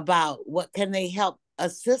about. What can they help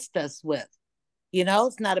assist us with? You know,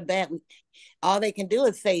 it's not a bad, all they can do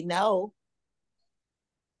is say no.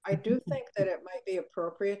 I do think that it might be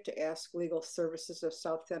appropriate to ask Legal Services of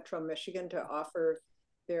South Central Michigan to offer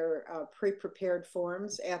their pre-prepared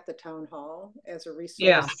forms at the town hall as a resource.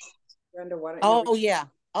 Yeah. Brenda, why don't Oh, yeah.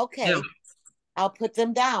 Okay. Yeah. I'll put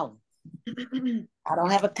them down. I don't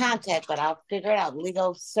have a contact, but I'll figure it out.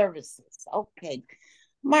 Legal Services. Okay.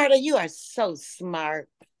 Marta, you are so smart.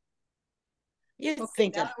 You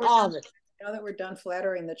think of all this. Now that we're done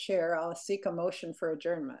flattering the chair, I'll seek a motion for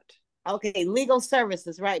adjournment. Okay, Legal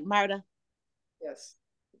Services, right, Marta? Yes.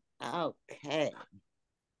 Okay.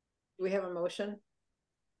 Do we have a motion?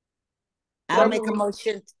 I'll make a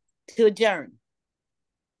motion to adjourn.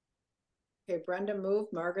 Okay, Brenda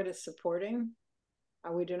moved. Margaret is supporting.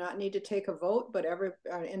 We do not need to take a vote, but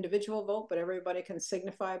individual vote, but everybody can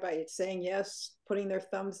signify by saying yes, putting their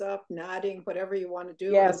thumbs up, nodding, whatever you want to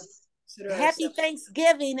do. Yes. Happy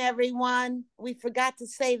Thanksgiving, everyone. We forgot to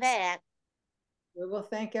say that. We will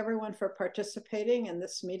thank everyone for participating, and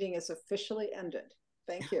this meeting is officially ended.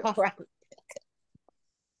 Thank you. All right.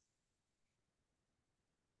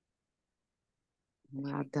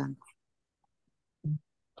 Well done.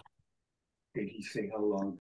 Did he say how long?